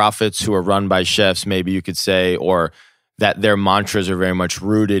nonprofits who are run by chefs, maybe you could say, or that their mantras are very much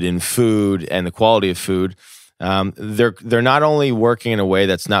rooted in food and the quality of food. They're not only working in a way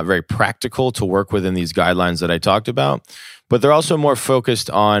that's not very practical to work within these guidelines that I talked about, but they're also more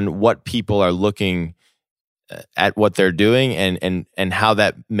focused on what people are looking at what they're doing and how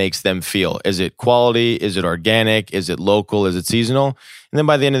that makes them feel. Is it quality? Is it organic? Is it local? Is it seasonal? And then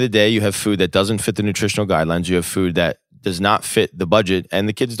by the end of the day, you have food that doesn't fit the nutritional guidelines. You have food that does not fit the budget, and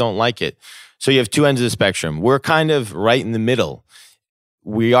the kids don't like it. So you have two ends of the spectrum. We're kind of right in the middle.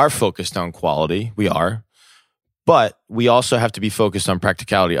 We are focused on quality. We are. But we also have to be focused on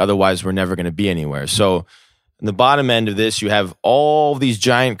practicality. Otherwise, we're never going to be anywhere. So in the bottom end of this, you have all these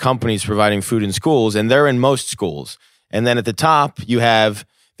giant companies providing food in schools, and they're in most schools. And then at the top, you have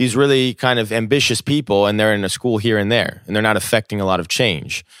these really kind of ambitious people, and they're in a school here and there, and they're not affecting a lot of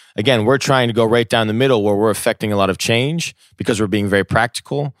change. Again, we're trying to go right down the middle where we're affecting a lot of change because we're being very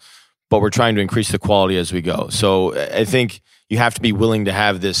practical, but we're trying to increase the quality as we go. So I think you have to be willing to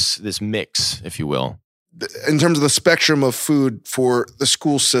have this mix, if you will. In terms of the spectrum of food for the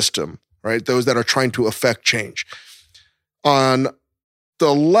school system, right? Those that are trying to affect change. On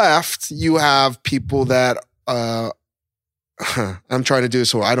the left, you have people that I'm trying to do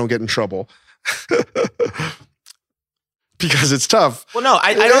so I don't get in trouble. Because it's tough. Well, no,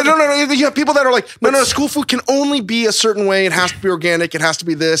 I don't. No. You have people that are like, no, school food can only be a certain way. It has to be organic. It has to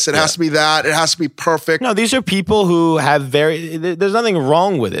be this. It has to be that. It has to be perfect. No, these are people who have there's nothing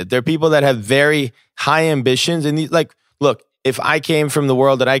wrong with it. They're people that have very high ambitions. And look, if I came from the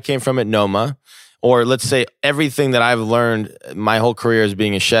world that I came from at Noma, or let's say everything that I've learned my whole career as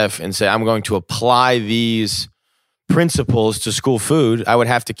being a chef, and say I'm going to apply these principles to school food, I would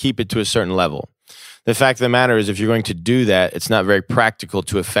have to keep it to a certain level. The fact of the matter is, if you're going to do that, it's not very practical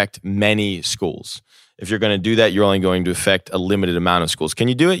to affect many schools. If you're going to do that, you're only going to affect a limited amount of schools. Can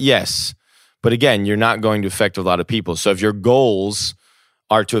you do it? Yes. But again, you're not going to affect a lot of people. So if your goals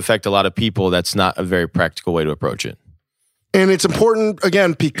are to affect a lot of people, that's not a very practical way to approach it. And it's important,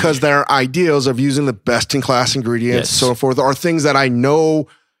 again, because their ideals of using the best-in-class ingredients, so forth, are things that I know.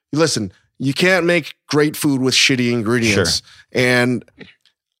 Listen, you can't make great food with shitty ingredients. Sure. And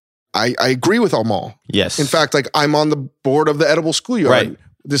I agree with them all. Yes. In fact, I'm on the board of the Edible Schoolyard. Right.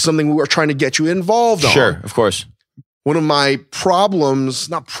 This is something we are trying to get you involved on. Sure, of course. One of my problems,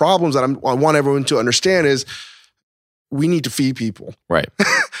 not problems that I want everyone to understand, is we need to feed people. Right.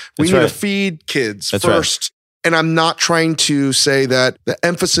 We need to feed kids first. Right. And I'm not trying to say that the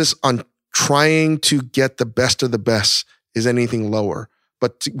emphasis on trying to get the best of the best is anything lower,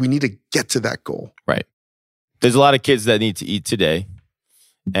 but we need to get to that goal. Right. There's a lot of kids that need to eat today.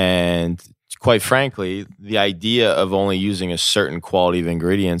 And quite frankly, the idea of only using a certain quality of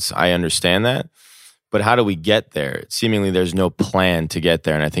ingredients, I understand that. But how do we get there? Seemingly there's no plan to get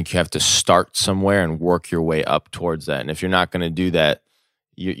there. And I think you have to start somewhere and work your way up towards that. And if you're not going to do that,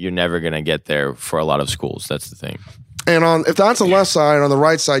 you're never going to get there for a lot of schools. That's the thing. And if that's the left side, on the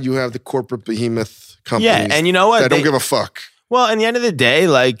right side, you have the corporate behemoth companies. Yeah, and you know what? That don't give a fuck. Well, at the end of the day,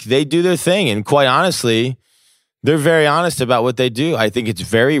 they do their thing. And quite honestly, they're very honest about what they do. I think it's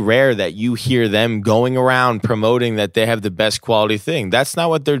very rare that you hear them going around promoting that they have the best quality thing. That's not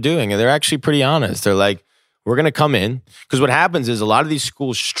what they're doing. And they're actually pretty honest. They're like, we're going to come in. Because what happens is a lot of these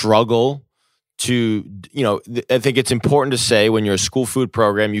schools struggle to, I think it's important to say when you're a school food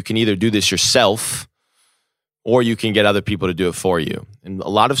program, you can either do this yourself or you can get other people to do it for you. And a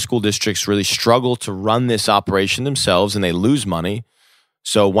lot of school districts really struggle to run this operation themselves, and they lose money.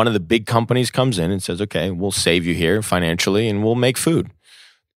 So one of the big companies comes in and says, okay, we'll save you here financially and we'll make food.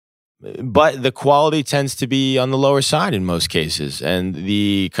 But the quality tends to be on the lower side in most cases. And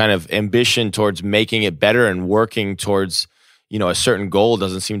the kind of ambition towards making it better and working towards, a certain goal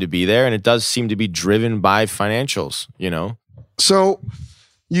doesn't seem to be there. And it does seem to be driven by financials, So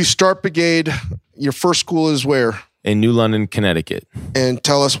you start Brigaid. Your first school is where? In New London, Connecticut. And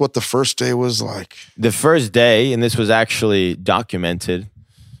tell us what the first day was like. The first day, and this was actually documented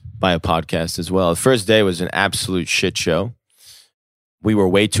by a podcast as well. The first day was an absolute shit show. We were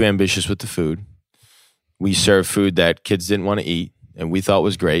way too ambitious with the food. We served food that kids didn't want to eat, and we thought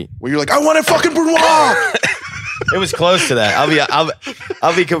was great. Well, you're like, I want a fucking brunoise. It was close to that.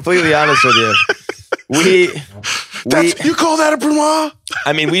 I'll be completely honest with you. You call that a brunoise?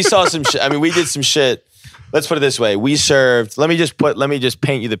 I mean, we saw some shit. I mean, we did some shit. Let's put it this way. We served, let me just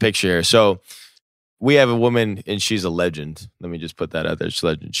paint you the picture here. So we have a woman and she's a legend. Let me just put that out there. She's a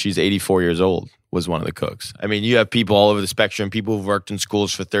legend. She's 84 years old, was one of the cooks. I mean, you have people all over the spectrum, people who've worked in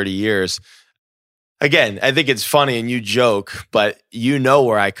schools for 30 years. Again, I think it's funny and you joke, but you know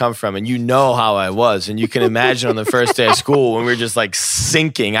where I come from and you know how I was. And you can imagine on the first day of school when we were just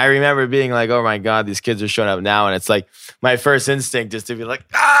sinking. I remember being like, oh my God, these kids are showing up now. And it's like my first instinct is to be like,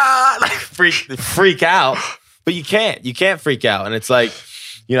 freak out. But you can't freak out. And it's like,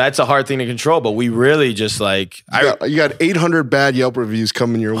 that's a hard thing to control. But we really just you got 800 bad Yelp reviews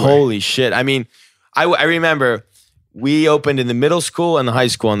coming your way. Holy shit. I mean, I remember We opened in the middle school and the high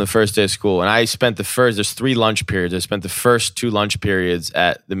school on the first day of school. And I spent there's 3 lunch periods. I spent the first 2 lunch periods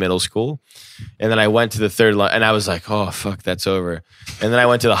at the middle school. And then I went to the third lunch and I was like, oh, fuck, that's over. And then I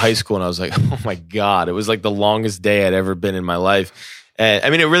went to the high school and I was like, oh my God, it was like the longest day I'd ever been in my life. And I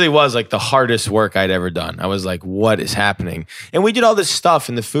mean, it really was like the hardest work I'd ever done. I was like, what is happening? And we did all this stuff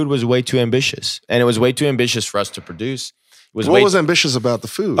and the food was way too ambitious. And it was way too ambitious for us to produce. What was ambitious about the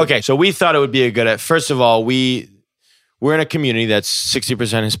food? Okay, so we thought it would be a good, first of all, we're in a community that's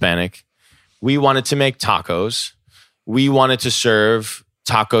 60% Hispanic. We wanted to make tacos. We wanted to serve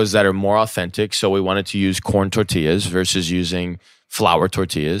tacos that are more authentic. So we wanted to use corn tortillas versus using flour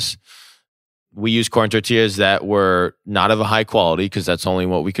tortillas. We used corn tortillas that were not of a high quality because that's only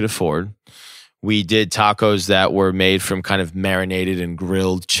what we could afford. We did tacos that were made from kind of marinated and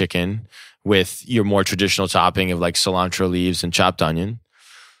grilled chicken with your more traditional topping of like cilantro leaves and chopped onion.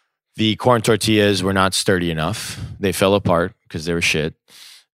 The corn tortillas were not sturdy enough. They fell apart because they were shit.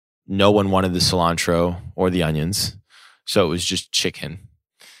 No one wanted the cilantro or the onions. So it was just chicken.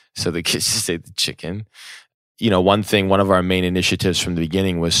 So the kids just ate the chicken. One of our main initiatives from the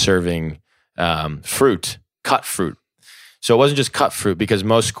beginning was serving fruit, cut fruit. So it wasn't just cut fruit because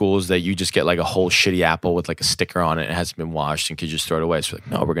most schools that you just get like a whole shitty apple with like a sticker on it. It hasn't been washed and kids just throw it away. So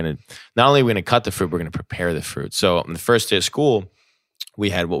no, not only are we going to cut the fruit, we're going to prepare the fruit. So on the first day of school, we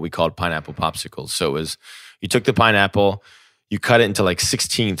had what we called pineapple popsicles. So it was, you took the pineapple, you cut it into like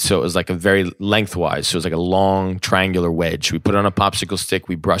 16ths. So it was like a very lengthwise. So it was like a long triangular wedge. We put it on a popsicle stick.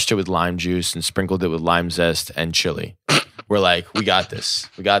 We brushed it with lime juice and sprinkled it with lime zest and chili. We're like, we got this.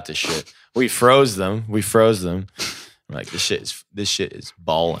 We got this shit. We froze them. I'm like, this shit is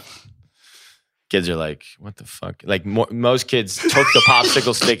balling. Kids are like, what the fuck? Like most kids took the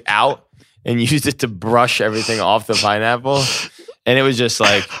popsicle stick out and used it to brush everything off the pineapple. And it was just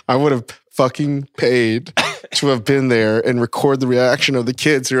like, I would have fucking paid to have been there and record the reaction of the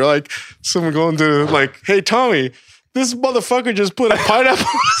kids. You're like, someone going to like, hey, Tommy, this motherfucker just put a pineapple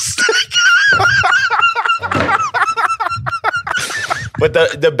on a stick. But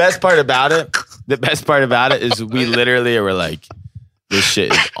the best part about it is we literally were like, this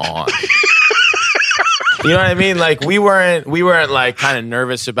shit is on. You know what I mean? Like we weren't like kind of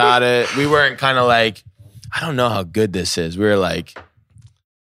nervous about it. We weren't kind of like, I don't know how good this is. We were like,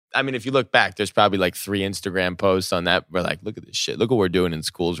 I mean, if you look back, there's probably like 3 Instagram posts on that. We're like, look at this shit. Look what we're doing in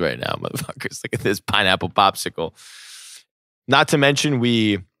schools right now, motherfuckers. Look at this pineapple popsicle. Not to mention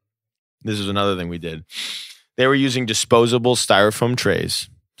this is another thing we did. They were using disposable styrofoam trays,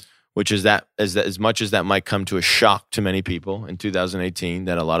 which is that as much as that might come to a shock to many people in 2018,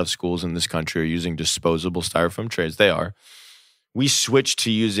 that a lot of schools in this country are using disposable styrofoam trays. They are. We switched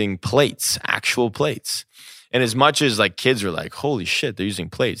to using plates, actual plates. And as much as like kids were like, holy shit, they're using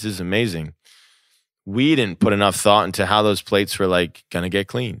plates. This is amazing. We didn't put enough thought into how those plates were like going to get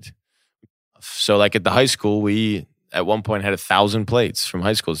cleaned. So like at the high school, we at one point had 1,000 plates from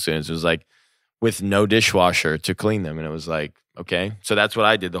high school students. It was like with no dishwasher to clean them. And it was like, okay. So that's what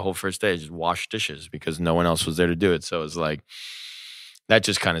I did the whole first day, just wash dishes because no one else was there to do it. So it was like, we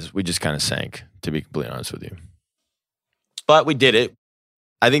just kind of sank, to be completely honest with you. But we did it.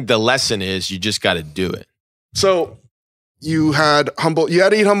 I think the lesson is you just got to do it. So you had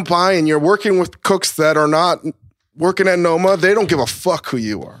to eat humble pie, and you're working with cooks that are not working at Noma. They don't give a fuck who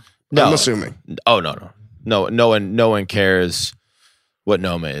you are. No. I'm assuming. Oh, no one cares what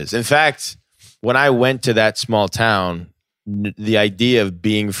Noma is. In fact, when I went to that small town, the idea of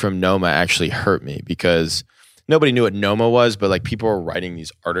being from Noma actually hurt me because nobody knew what Noma was, but like people were writing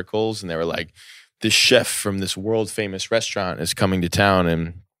these articles and they were like, this chef from this world famous restaurant is coming to town,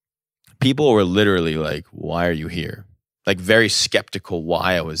 and people were literally like, why are you here? Like very skeptical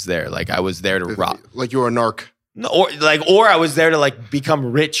why I was there. Like I was there to rock. Like you were a narc. No, or I was there to like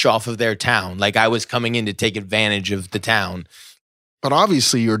become rich off of their town. Like I was coming in to take advantage of the town. But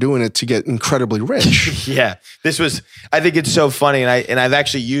obviously you're doing it to get incredibly rich. Yeah. I think it's so funny. And I've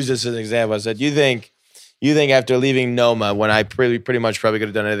actually used this as an example. I said, you think after leaving Noma, when I pretty much probably could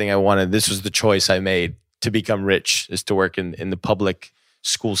have done anything I wanted, this was the choice I made to become rich, is to work in the public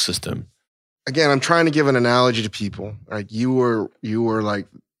school system. Again, I'm trying to give an analogy to people. Like you were like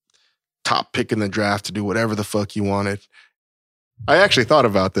top pick in the draft to do whatever the fuck you wanted. I actually thought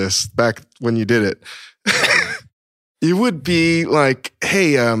about this back when you did it. You would be like,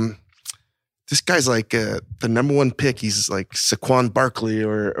 hey, this guy's like the number 1 pick. He's like Saquon Barkley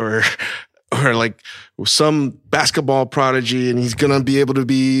or like some basketball prodigy, and he's gonna be able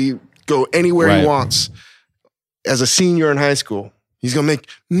to go anywhere he wants. As a senior in high school, he's gonna make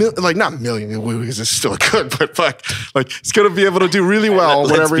not million because it's still good, but fuck, like he's gonna be able to do really well.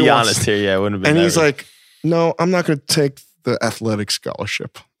 Let's be honest here, yeah, it wouldn't have been. And he's like, No, I'm not going to take the athletic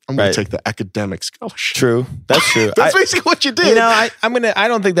scholarship. I'm going to take the academic scholarship. True. That's true. That's basically what you did. You know, I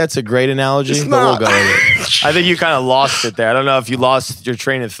don't think that's a great analogy, but we'll go with it. I think you kind of lost it there. I don't know if you lost your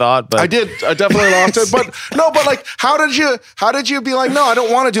train of thought, but I did. I definitely lost it. But like, how did you be like, no, I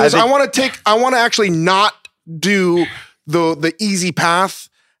don't want to do this. I want to actually not do the easy path.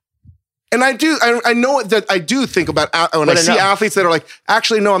 And I know that I do think about when I see athletes that are like,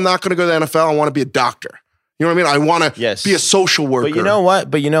 actually, no, I'm not going to go to the NFL. I want to be a doctor. You know what I mean? I want to be a social worker.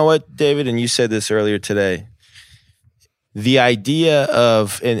 But you know what, David, and you said this earlier today. The idea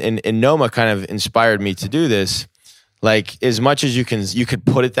of and Noma kind of inspired me to do this. Like, as much as you could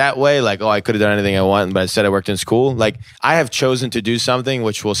put it that way, like, oh, I could have done anything I want, but instead I worked in school. Like, I have chosen to do something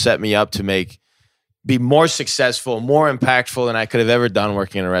which will set me up to be more successful, more impactful than I could have ever done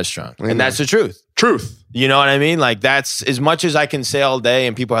working in a restaurant. And that's the truth. You know what I mean? Like, that's as much as I can say all day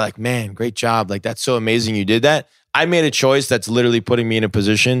and people are like, man, great job. Like, that's so amazing you did that. I made a choice that's literally putting me in a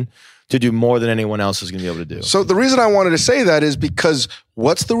position to do more than anyone else is going to be able to do. So the reason I wanted to say that is because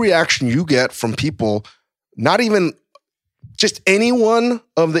what's the reaction you get from people, not even just anyone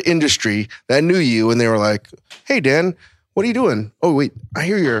of the industry that knew you and they were like, hey, Dan, what are you doing? Oh, wait, I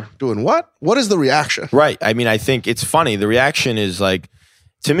hear you're doing what? What is the reaction? Right. I mean, I think it's funny. The reaction is like,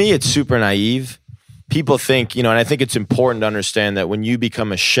 to me, it's super naive. People think, and I think it's important to understand that when you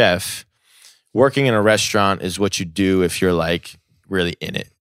become a chef, working in a restaurant is what you do if you're like really in it.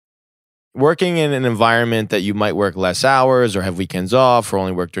 Working in an environment that you might work less hours or have weekends off or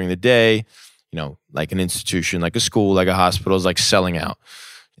only work during the day, like an institution, like a school, like a hospital, is like selling out.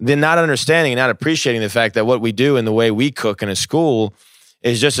 Then not understanding and not appreciating the fact that what we do and the way we cook in a school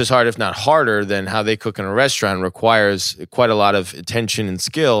is just as hard, if not harder, than how they cook in a restaurant. Requires quite a lot of attention and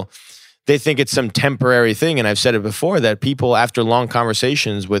skill. They think it's some temporary thing. And I've said it before that people, after long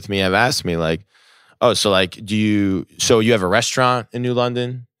conversations with me, have asked me like, oh, so you have a restaurant in New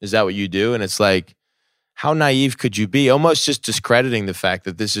London? Is that what you do? And it's like, how naive could you be? Almost just discrediting the fact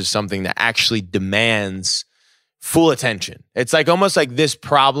that this is something that actually demands full attention. It's like almost like this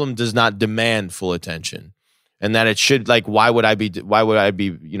problem does not demand full attention. And that it should, like, why would I be,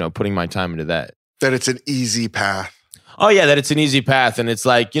 putting my time into that? That it's an easy path. Oh yeah, that it's an easy path. And it's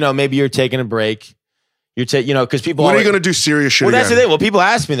like, maybe you're taking a break. Because people... When are you going to do serious shit again? That's the thing. Well, people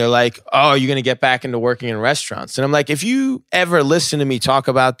ask me, they're like, oh, are you going to get back into working in restaurants? And I'm like, if you ever listen to me talk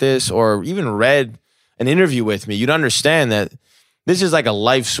about this or even read an interview with me, you'd understand that this is like a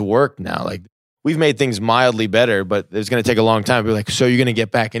life's work now. Like, we've made things mildly better, but it's going to take a long time. Be like, so you're going to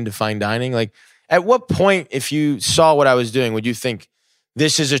get back into fine dining? Like, at what point, if you saw what I was doing, would you think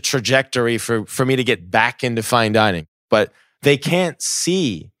this is a trajectory for me to get back into fine dining? But they can't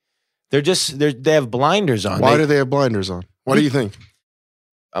see. They have blinders on. Why do they have blinders on? What do you think?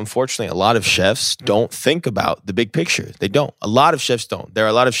 Unfortunately, a lot of chefs don't think about the big picture. They don't. A lot of chefs don't. There are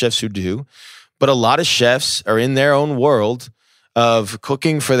a lot of chefs who do, but a lot of chefs are in their own world of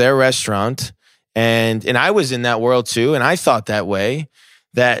cooking for their restaurant. And I was in that world too. And I thought that way,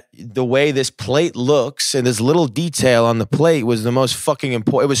 that the way this plate looks and this little detail on the plate was the most fucking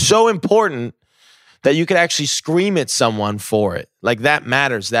important. It was so important that you could actually scream at someone for it. Like, that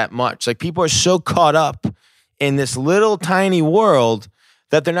matters that much. Like, people are so caught up in this little tiny world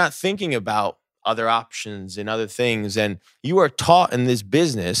that they're not thinking about other options and other things. And you are taught in this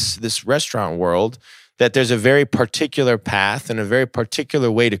business, this restaurant world, that there's a very particular path and a very particular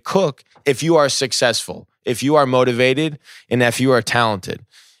way to cook if you are successful, if you are motivated, and if you are talented.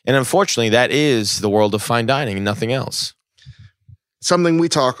 And unfortunately, that is the world of fine dining and nothing else. Something we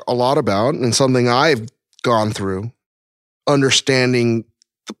talk a lot about and something I've gone through, understanding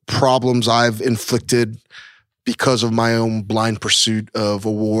the problems I've inflicted because of my own blind pursuit of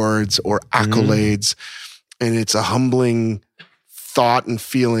awards or accolades. And it's a humbling thought and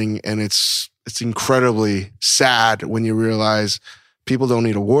feeling. And it's incredibly sad when you realize people don't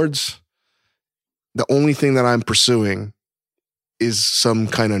need awards. The only thing that I'm pursuing is some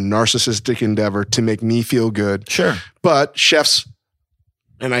kind of narcissistic endeavor to make me feel good. Sure. But chefs,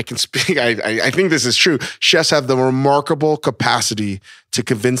 and I can speak, I think this is true, chefs have the remarkable capacity to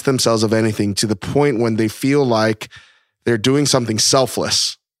convince themselves of anything to the point when they feel like they're doing something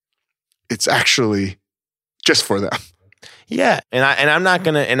selfless. It's actually just for them. Yeah. And I'm not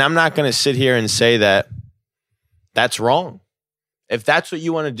gonna sit here and say that that's wrong. If that's what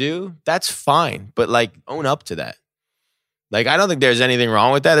you want to do, that's fine. But like, own up to that. Like, I don't think there's anything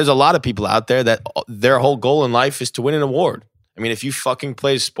wrong with that. There's a lot of people out there that their whole goal in life is to win an award. I mean, if you fucking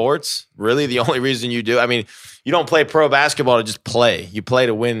play sports, really the only reason you do, I mean, you don't play pro basketball to just play. You play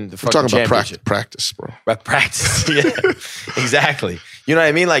to win the fucking championship. Practice, bro. Practice, yeah, exactly. You know what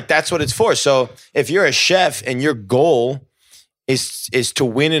I mean? Like that's what it's for. So if you're a chef and your goal is to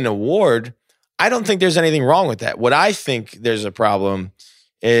win an award, I don't think there's anything wrong with that. What I think there's a problem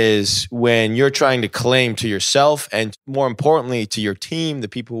is when you're trying to claim to yourself and more importantly to your team, the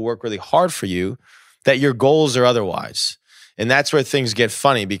people who work really hard for you, that your goals are otherwise. And that's where things get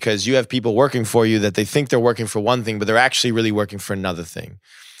funny because you have people working for you that they think they're working for one thing, but they're actually really working for another thing.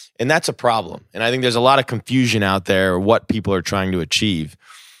 And that's a problem. And I think there's a lot of confusion out there what people are trying to achieve.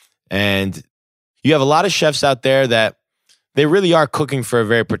 And you have a lot of chefs out there that they really are cooking for a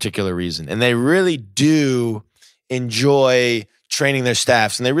very particular reason. And they really do enjoy training their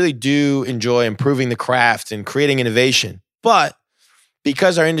staffs. And they really do enjoy improving the craft and creating innovation. But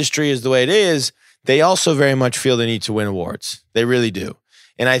because our industry is the way it is, they also very much feel the need to win awards. They really do.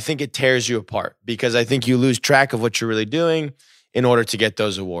 And I think it tears you apart because I think you lose track of what you're really doing in order to get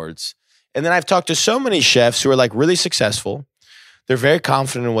those awards. And then I've talked to so many chefs who are like really successful. They're very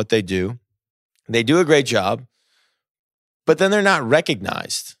confident in what they do. They do a great job, but then they're not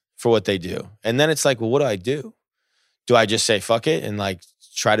recognized for what they do. And then it's like, well, what do I do? Do I just say fuck it and like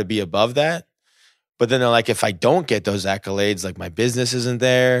try to be above that? But then they're like, if I don't get those accolades, like my business isn't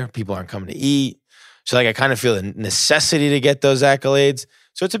there, people aren't coming to eat. So like I kind of feel the necessity to get those accolades.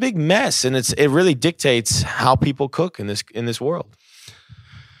 So it's a big mess, and it really dictates how people cook in this world.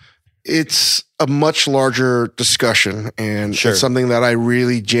 It's a much larger discussion, and Sure. It's something that I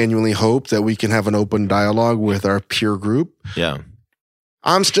really genuinely hope that we can have an open dialogue with our peer group. Yeah.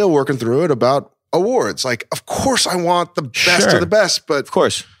 I'm still working through it about awards. Like, of course I want the best Sure. of the best, but Of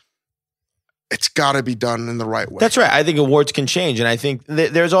course. it's got to be done in the right way. That's right. I think awards can change, and I think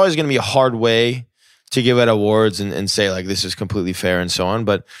there's always going to be a hard way to give out awards and say like this is completely fair and so on.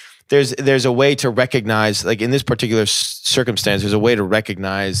 But there's a way to recognize, like in this particular circumstance, there's a way to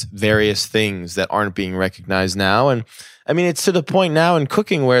recognize various things that aren't being recognized now. And I mean, it's to the point now in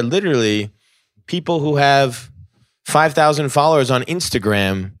cooking where literally people who have 5,000 followers on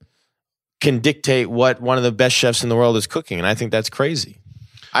Instagram can dictate what one of the best chefs in the world is cooking. And I think that's crazy.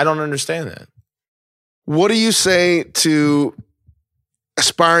 I don't understand that. What do you say to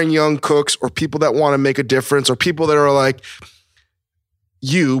aspiring young cooks or people that want to make a difference or people that are like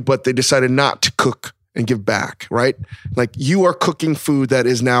you, but they decided not to cook and give back, right? Like you are cooking food that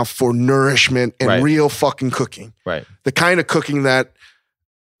is now for nourishment and Right. real fucking cooking. Right. The kind of cooking that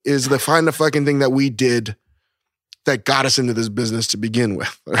is the kind of fucking thing that we did that got us into this business to begin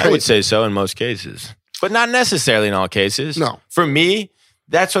with. Right? I would say so in most cases, but not necessarily in all cases. No. For me,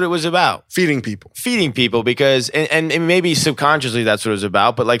 that's what it was about. Feeding people. Because, and maybe subconsciously that's what it was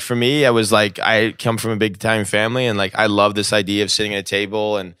about. But like for me, I was like, I come from a big Italian family and like, I love this idea of sitting at a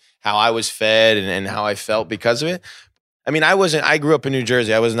table and how I was fed and how I felt because of it. I mean, I grew up in New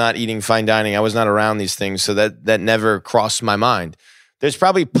Jersey. I was not eating fine dining. I was not around these things. So that never crossed my mind. There's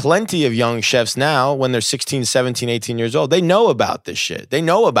probably plenty of young chefs now when they're 16, 17, 18 years old. They know about this shit. They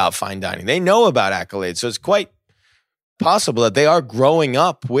know about fine dining. They know about accolades. So it's quite possible that they are growing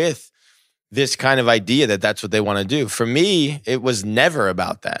up with this kind of idea that that's what they want to do. For me, it was never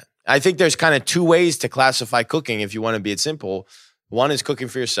about that. I think there's kind of two ways to classify cooking if you want to be it simple. One is cooking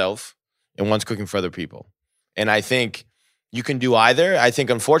for yourself and one's cooking for other people. And I think you can do either. I think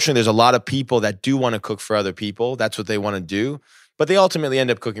unfortunately there's a lot of people that do want to cook for other people. That's what they want to do. But they ultimately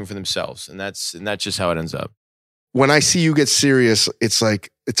end up cooking for themselves. And that's just how it ends up. When I see you get serious, it's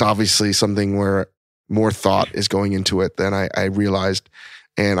like, it's obviously something where more thought is going into it than I realized.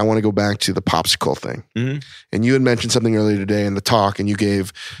 And I want to go back to the popsicle thing. Mm-hmm. And you had mentioned something earlier today in the talk, and you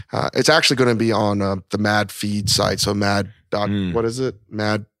gave, it's actually going to be on the Mad Feed site. So Mad. What is it?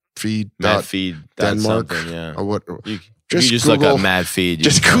 Mad Feed. Mad Feed. Denmark. Yeah. Or what? You just look up Mad Feed.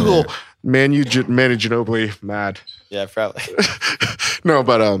 Just Google Manu Ginobili Mad. Yeah, probably. No,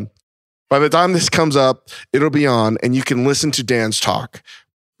 but by the time this comes up, it'll be on, and you can listen to Dan's talk.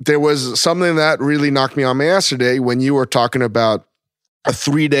 There was something that really knocked me on my ass today when you were talking about a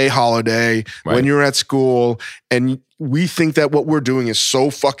 3-day holiday when you're at school, and we think that what we're doing is so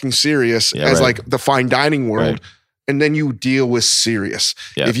fucking serious like the fine dining world. Right. And then you deal with serious.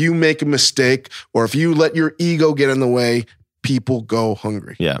 Yeah. If you make a mistake or if you let your ego get in the way, people go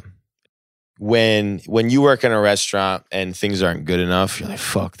hungry. Yeah. When you work in a restaurant and things aren't good enough, you're like,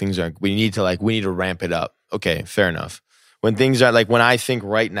 fuck, we need to ramp it up. Okay, fair enough. When things are like, when I think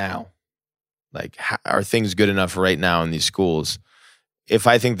right now, like, are things good enough right now in these schools? If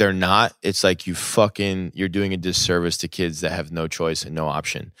I think they're not, it's like you're doing a disservice to kids that have no choice and no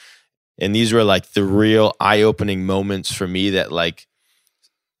option. And these were like the real eye-opening moments for me that like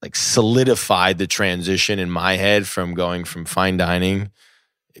solidified the transition in my head from going from fine dining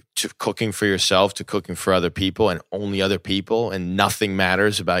to cooking for yourself to cooking for other people and only other people and nothing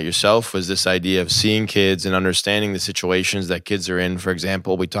matters about yourself was this idea of seeing kids and understanding the situations that kids are in. For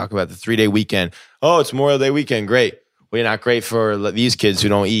example, we talk about the 3-day weekend. Oh, it's Memorial Day weekend. Great. Well, you're not great for these kids who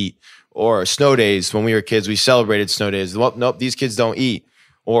don't eat. Or snow days. When we were kids, we celebrated snow days. Well, nope, these kids don't eat.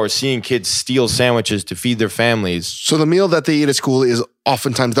 Or seeing kids steal sandwiches to feed their families. So the meal that they eat at school is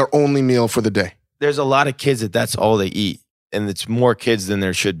oftentimes their only meal for the day. There's a lot of kids that's all they eat. And it's more kids than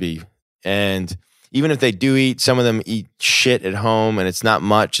there should be. And even if they do eat, some of them eat shit at home and it's not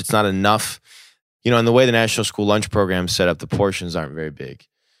much, it's not enough. And the way the National School Lunch Program is set up, the portions aren't very big.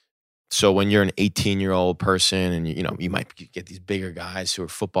 So when you're an 18-year-old person and you might get these bigger guys who are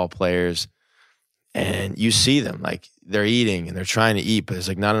football players and you see them like they're eating and they're trying to eat, but there's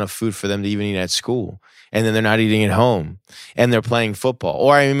like not enough food for them to even eat at school. And then they're not eating at home and they're playing football.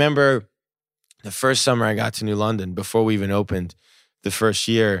 Or I remember the first summer I got to New London, before we even opened the first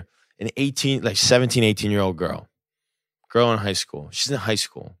year, an 17, 18-year-old girl in high school. She's in high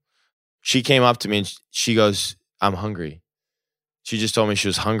school. She came up to me and she goes, I'm hungry. She just told me she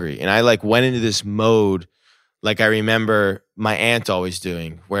was hungry. And I went into this mode like I remember my aunt always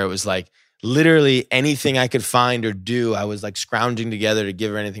doing, where it was like literally anything I could find or do, I was like scrounging together to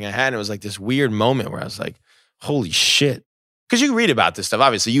give her anything I had. And it was like this weird moment where I was like, holy shit. Because you read about this stuff.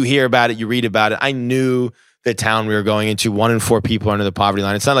 Obviously, you hear about it, you read about it. I knew the town we were going into, 1 in 4 people under the poverty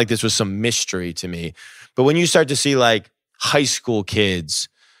line. It's not like this was some mystery to me. But when you start to see like high school kids,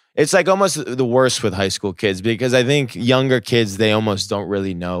 it's like almost the worst with high school kids, because I think younger kids, they almost don't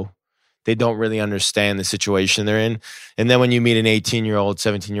really know. They don't really understand the situation they're in. And then when you meet an 18-year-old,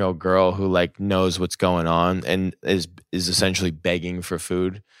 17-year-old girl who like knows what's going on and is essentially begging for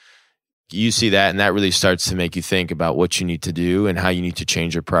food, you see that, and that really starts to make you think about what you need to do and how you need to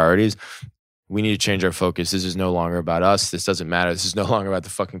change your priorities. We need to change our focus. This is no longer about us. This doesn't matter. This is no longer about the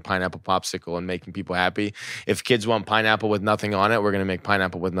fucking pineapple popsicle and making people happy. If kids want pineapple with nothing on it, we're going to make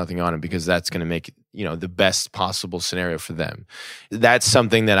pineapple with nothing on it, because that's going to make it, the best possible scenario for them. That's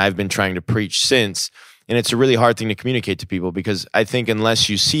something that I've been trying to preach since, and it's a really hard thing to communicate to people, because I think unless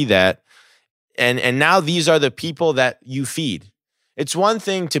you see that, and now these are the people that you feed. It's one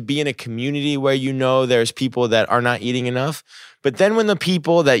thing to be in a community where there's people that are not eating enough, but then when the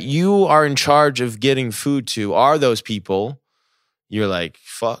people that you are in charge of getting food to are those people, you're like,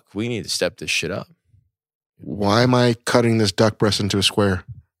 fuck, we need to step this shit up. Why am I cutting this duck breast into a square?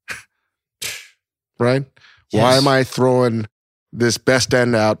 Right? Yes. Why am I throwing this best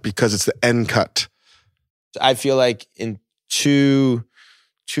end out because it's the end cut? I feel like in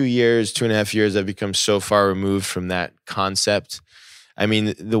 2.5 years, I've become so far removed from that concept. I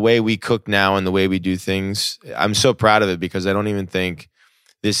mean, the way we cook now and the way we do things, I'm so proud of it, because I don't even think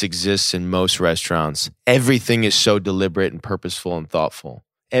this exists in most restaurants. Everything is so deliberate and purposeful and thoughtful.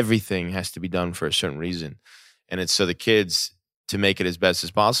 Everything has to be done for a certain reason. And it's so the kids to make it as best as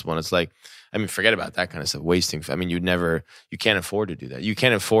possible. And it's like, forget about that kind of stuff, wasting. You can't afford to do that. You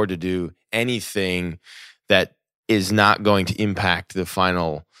can't afford to do anything that is not going to impact the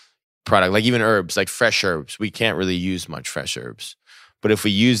final product. Like even herbs, like fresh herbs, we can't really use much fresh herbs. But if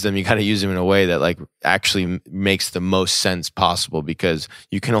we use them, you got to use them in a way that like actually makes the most sense possible, because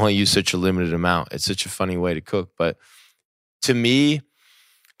you can only use such a limited amount. It's such a funny way to cook. But to me,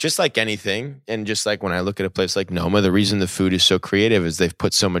 just like anything, and just like when I look at a place like Noma, the reason the food is so creative is they've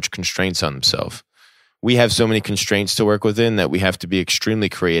put so much constraints on themselves. We have so many constraints to work within that we have to be extremely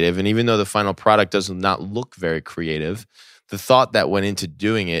creative. And even though the final product does not look very creative, the thought that went into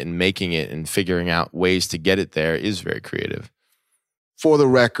doing it and making it and figuring out ways to get it there is very creative. For the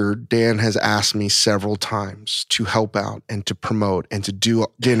record, Dan has asked me several times to help out and to promote and to do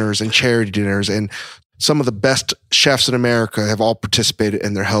dinners and charity dinners. And some of the best chefs in America have all participated,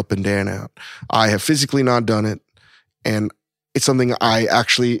 and they're helping Dan out. I have physically not done it, and it's something I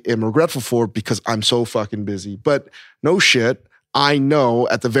actually am regretful for, because I'm so fucking busy. But no shit, I know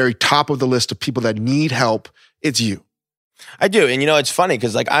at the very top of the list of people that need help, it's you. I do. And it's funny,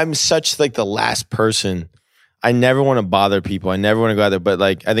 because like I'm such like the last person. I never want to bother people. I never want to go out there. But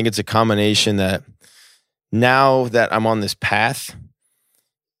like, I think it's a combination that now that I'm on this path,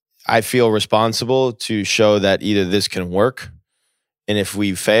 I feel responsible to show that either this can work, and if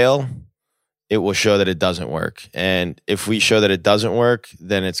we fail, it will show that it doesn't work. And if we show that it doesn't work,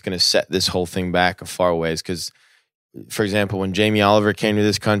 then it's going to set this whole thing back a far ways. Because, for example, when Jamie Oliver came to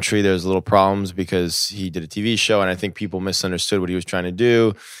this country, there was little problems because he did a TV show, and I think people misunderstood what he was trying to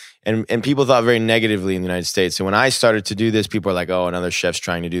do. And people thought very negatively in the United States. And when I started to do this, people are like, oh, another chef's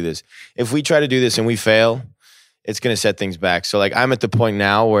trying to do this. If we try to do this and we fail, it's going to set things back. So like I'm at the point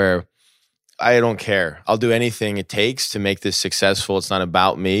now where I don't care. I'll do anything it takes to make this successful. It's not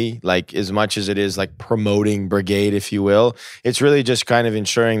about me, like as much as it is like promoting Brigaid, if you will. It's really just kind of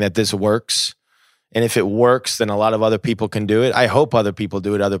ensuring that this works. And if it works, then a lot of other people can do it. I hope other people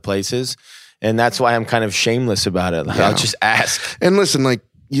do it other places. And that's why I'm kind of shameless about it. Like, I'll just ask. And listen, like,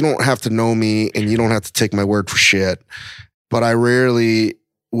 you don't have to know me and you don't have to take my word for shit. But I rarely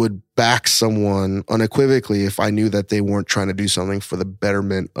would back someone unequivocally if I knew that they weren't trying to do something for the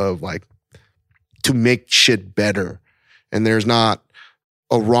betterment of, like, to make shit better. And there's not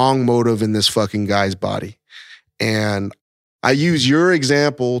a wrong motive in this fucking guy's body. And I use your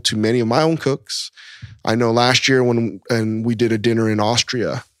example to many of my own cooks. I know last year when we did a dinner in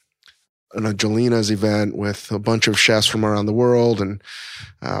Austria, an Angelina's event with a bunch of chefs from around the world. And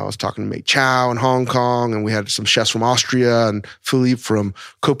I was talking to Mei Chow in Hong Kong, and we had some chefs from Austria, and Philippe from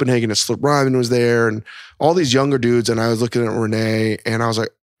Copenhagen at Slip Ryman was there, and all these younger dudes. And I was looking at Renee, and I was like,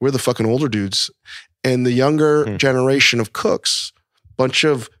 we're the fucking older dudes. And the younger generation of cooks,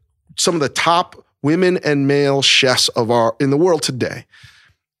 some of the top women and male chefs in the world today,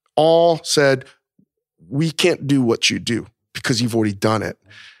 all said, we can't do what you do because you've already done it.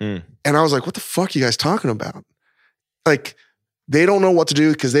 And I was like, what the fuck are you guys talking about? Like, they don't know what to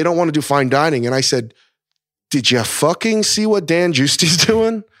do because they don't want to do fine dining. And I said, did you fucking see what Dan Giusti's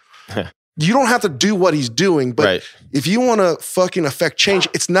doing? You don't have to do what he's doing, but if you want to fucking affect change,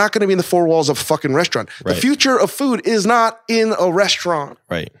 it's not going to be in the four walls of a fucking restaurant. The future of food is not in a restaurant.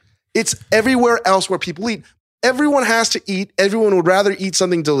 It's everywhere else where people eat. Everyone has to eat. Everyone would rather eat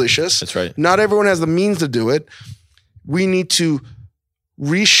something delicious. That's right. Not everyone has the means to do it. We need to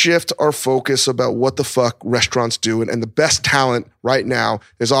reshift our focus about what the fuck restaurants do. And the best talent right now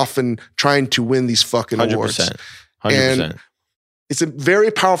is often trying to win these fucking 100%, awards. 100%. And it's a very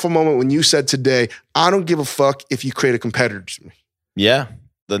powerful moment when you said today, I don't give a fuck if you create a competitor to me. Yeah.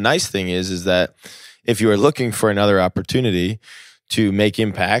 The nice thing is that if you are looking for another opportunity to make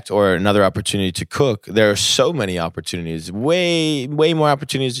impact or another opportunity to cook, there are so many opportunities, way more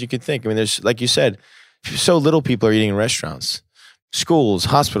opportunities than you could think. I mean, there's, like you said, so little people are eating in restaurants. Schools,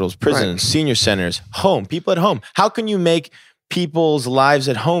 hospitals, prisons, senior centers, home, people at home. How can you make people's lives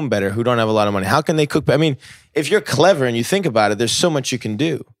at home better who don't have a lot of money? How can they cook? I mean, if you're clever and you think about it, there's so much you can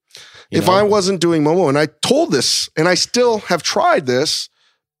do. If I wasn't doing Momo, and I told this, and I still have tried this,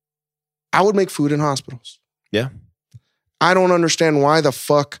 I would make food in hospitals. Yeah. I don't understand why the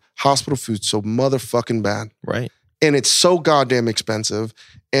fuck hospital food's so motherfucking bad. Right. And it's so goddamn expensive.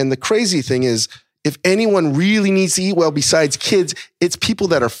 And the crazy thing is, if anyone really needs to eat well besides kids, it's people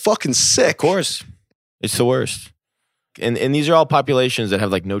that are fucking sick. Of course. It's the worst. And these are all populations that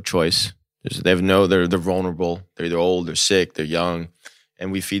have like no choice. They're vulnerable. They're either old, they're sick, they're young.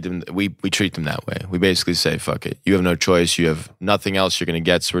 And we feed them, we treat them that way. We basically say, fuck it. You have no choice. You have nothing else you're going to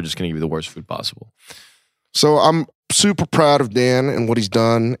get. So we're just going to give you the worst food possible. So I'm super proud of Dan and what he's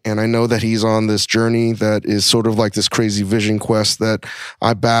done. And I know that he's on this journey that is sort of like this crazy vision quest that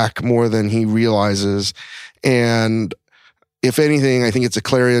I back more than he realizes. And if anything, I think it's a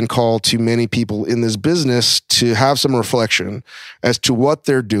clarion call to many people in this business to have some reflection as to what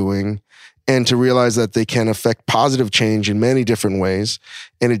they're doing and to realize that they can affect positive change in many different ways.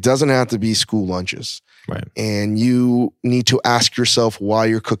 And it doesn't have to be school lunches. Right. And you need to ask yourself why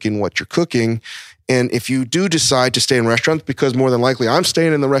you're cooking what you're cooking. And if you do decide to stay in restaurants, because more than likely I'm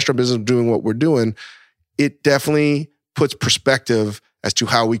staying in the restaurant business doing what we're doing, it definitely puts perspective as to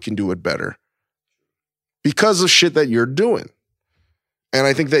how we can do it better because of shit that you're doing. And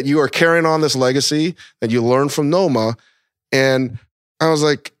I think that you are carrying on this legacy that you learned from Noma. And I was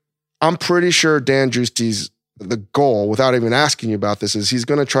like, I'm pretty sure Dan Giusti's the goal, without even asking you about this, is he's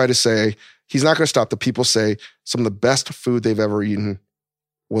going to try to say, he's not going to stop the people say some of the best food they've ever eaten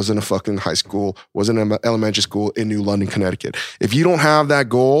was in a fucking high school, was in an elementary school in New London, Connecticut. If you don't have that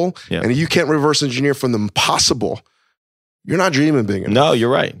goal and you can't reverse engineer from the impossible, you're not dreaming big enough. No, you're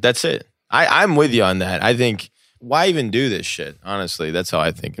right. That's it. I'm with you on that. I think, why even do this shit? Honestly, that's how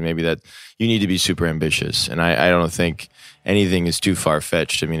I think. And maybe that you need to be super ambitious. And I don't think anything is too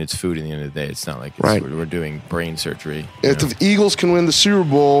far-fetched. I mean, it's food in the end of the day. It's not like we're doing brain surgery. If the Eagles can win the Super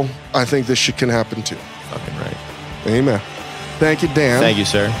Bowl, I think this shit can happen too. Fucking right. Amen. Thank you, Dan. Thank you,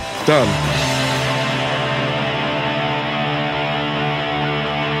 sir. Done.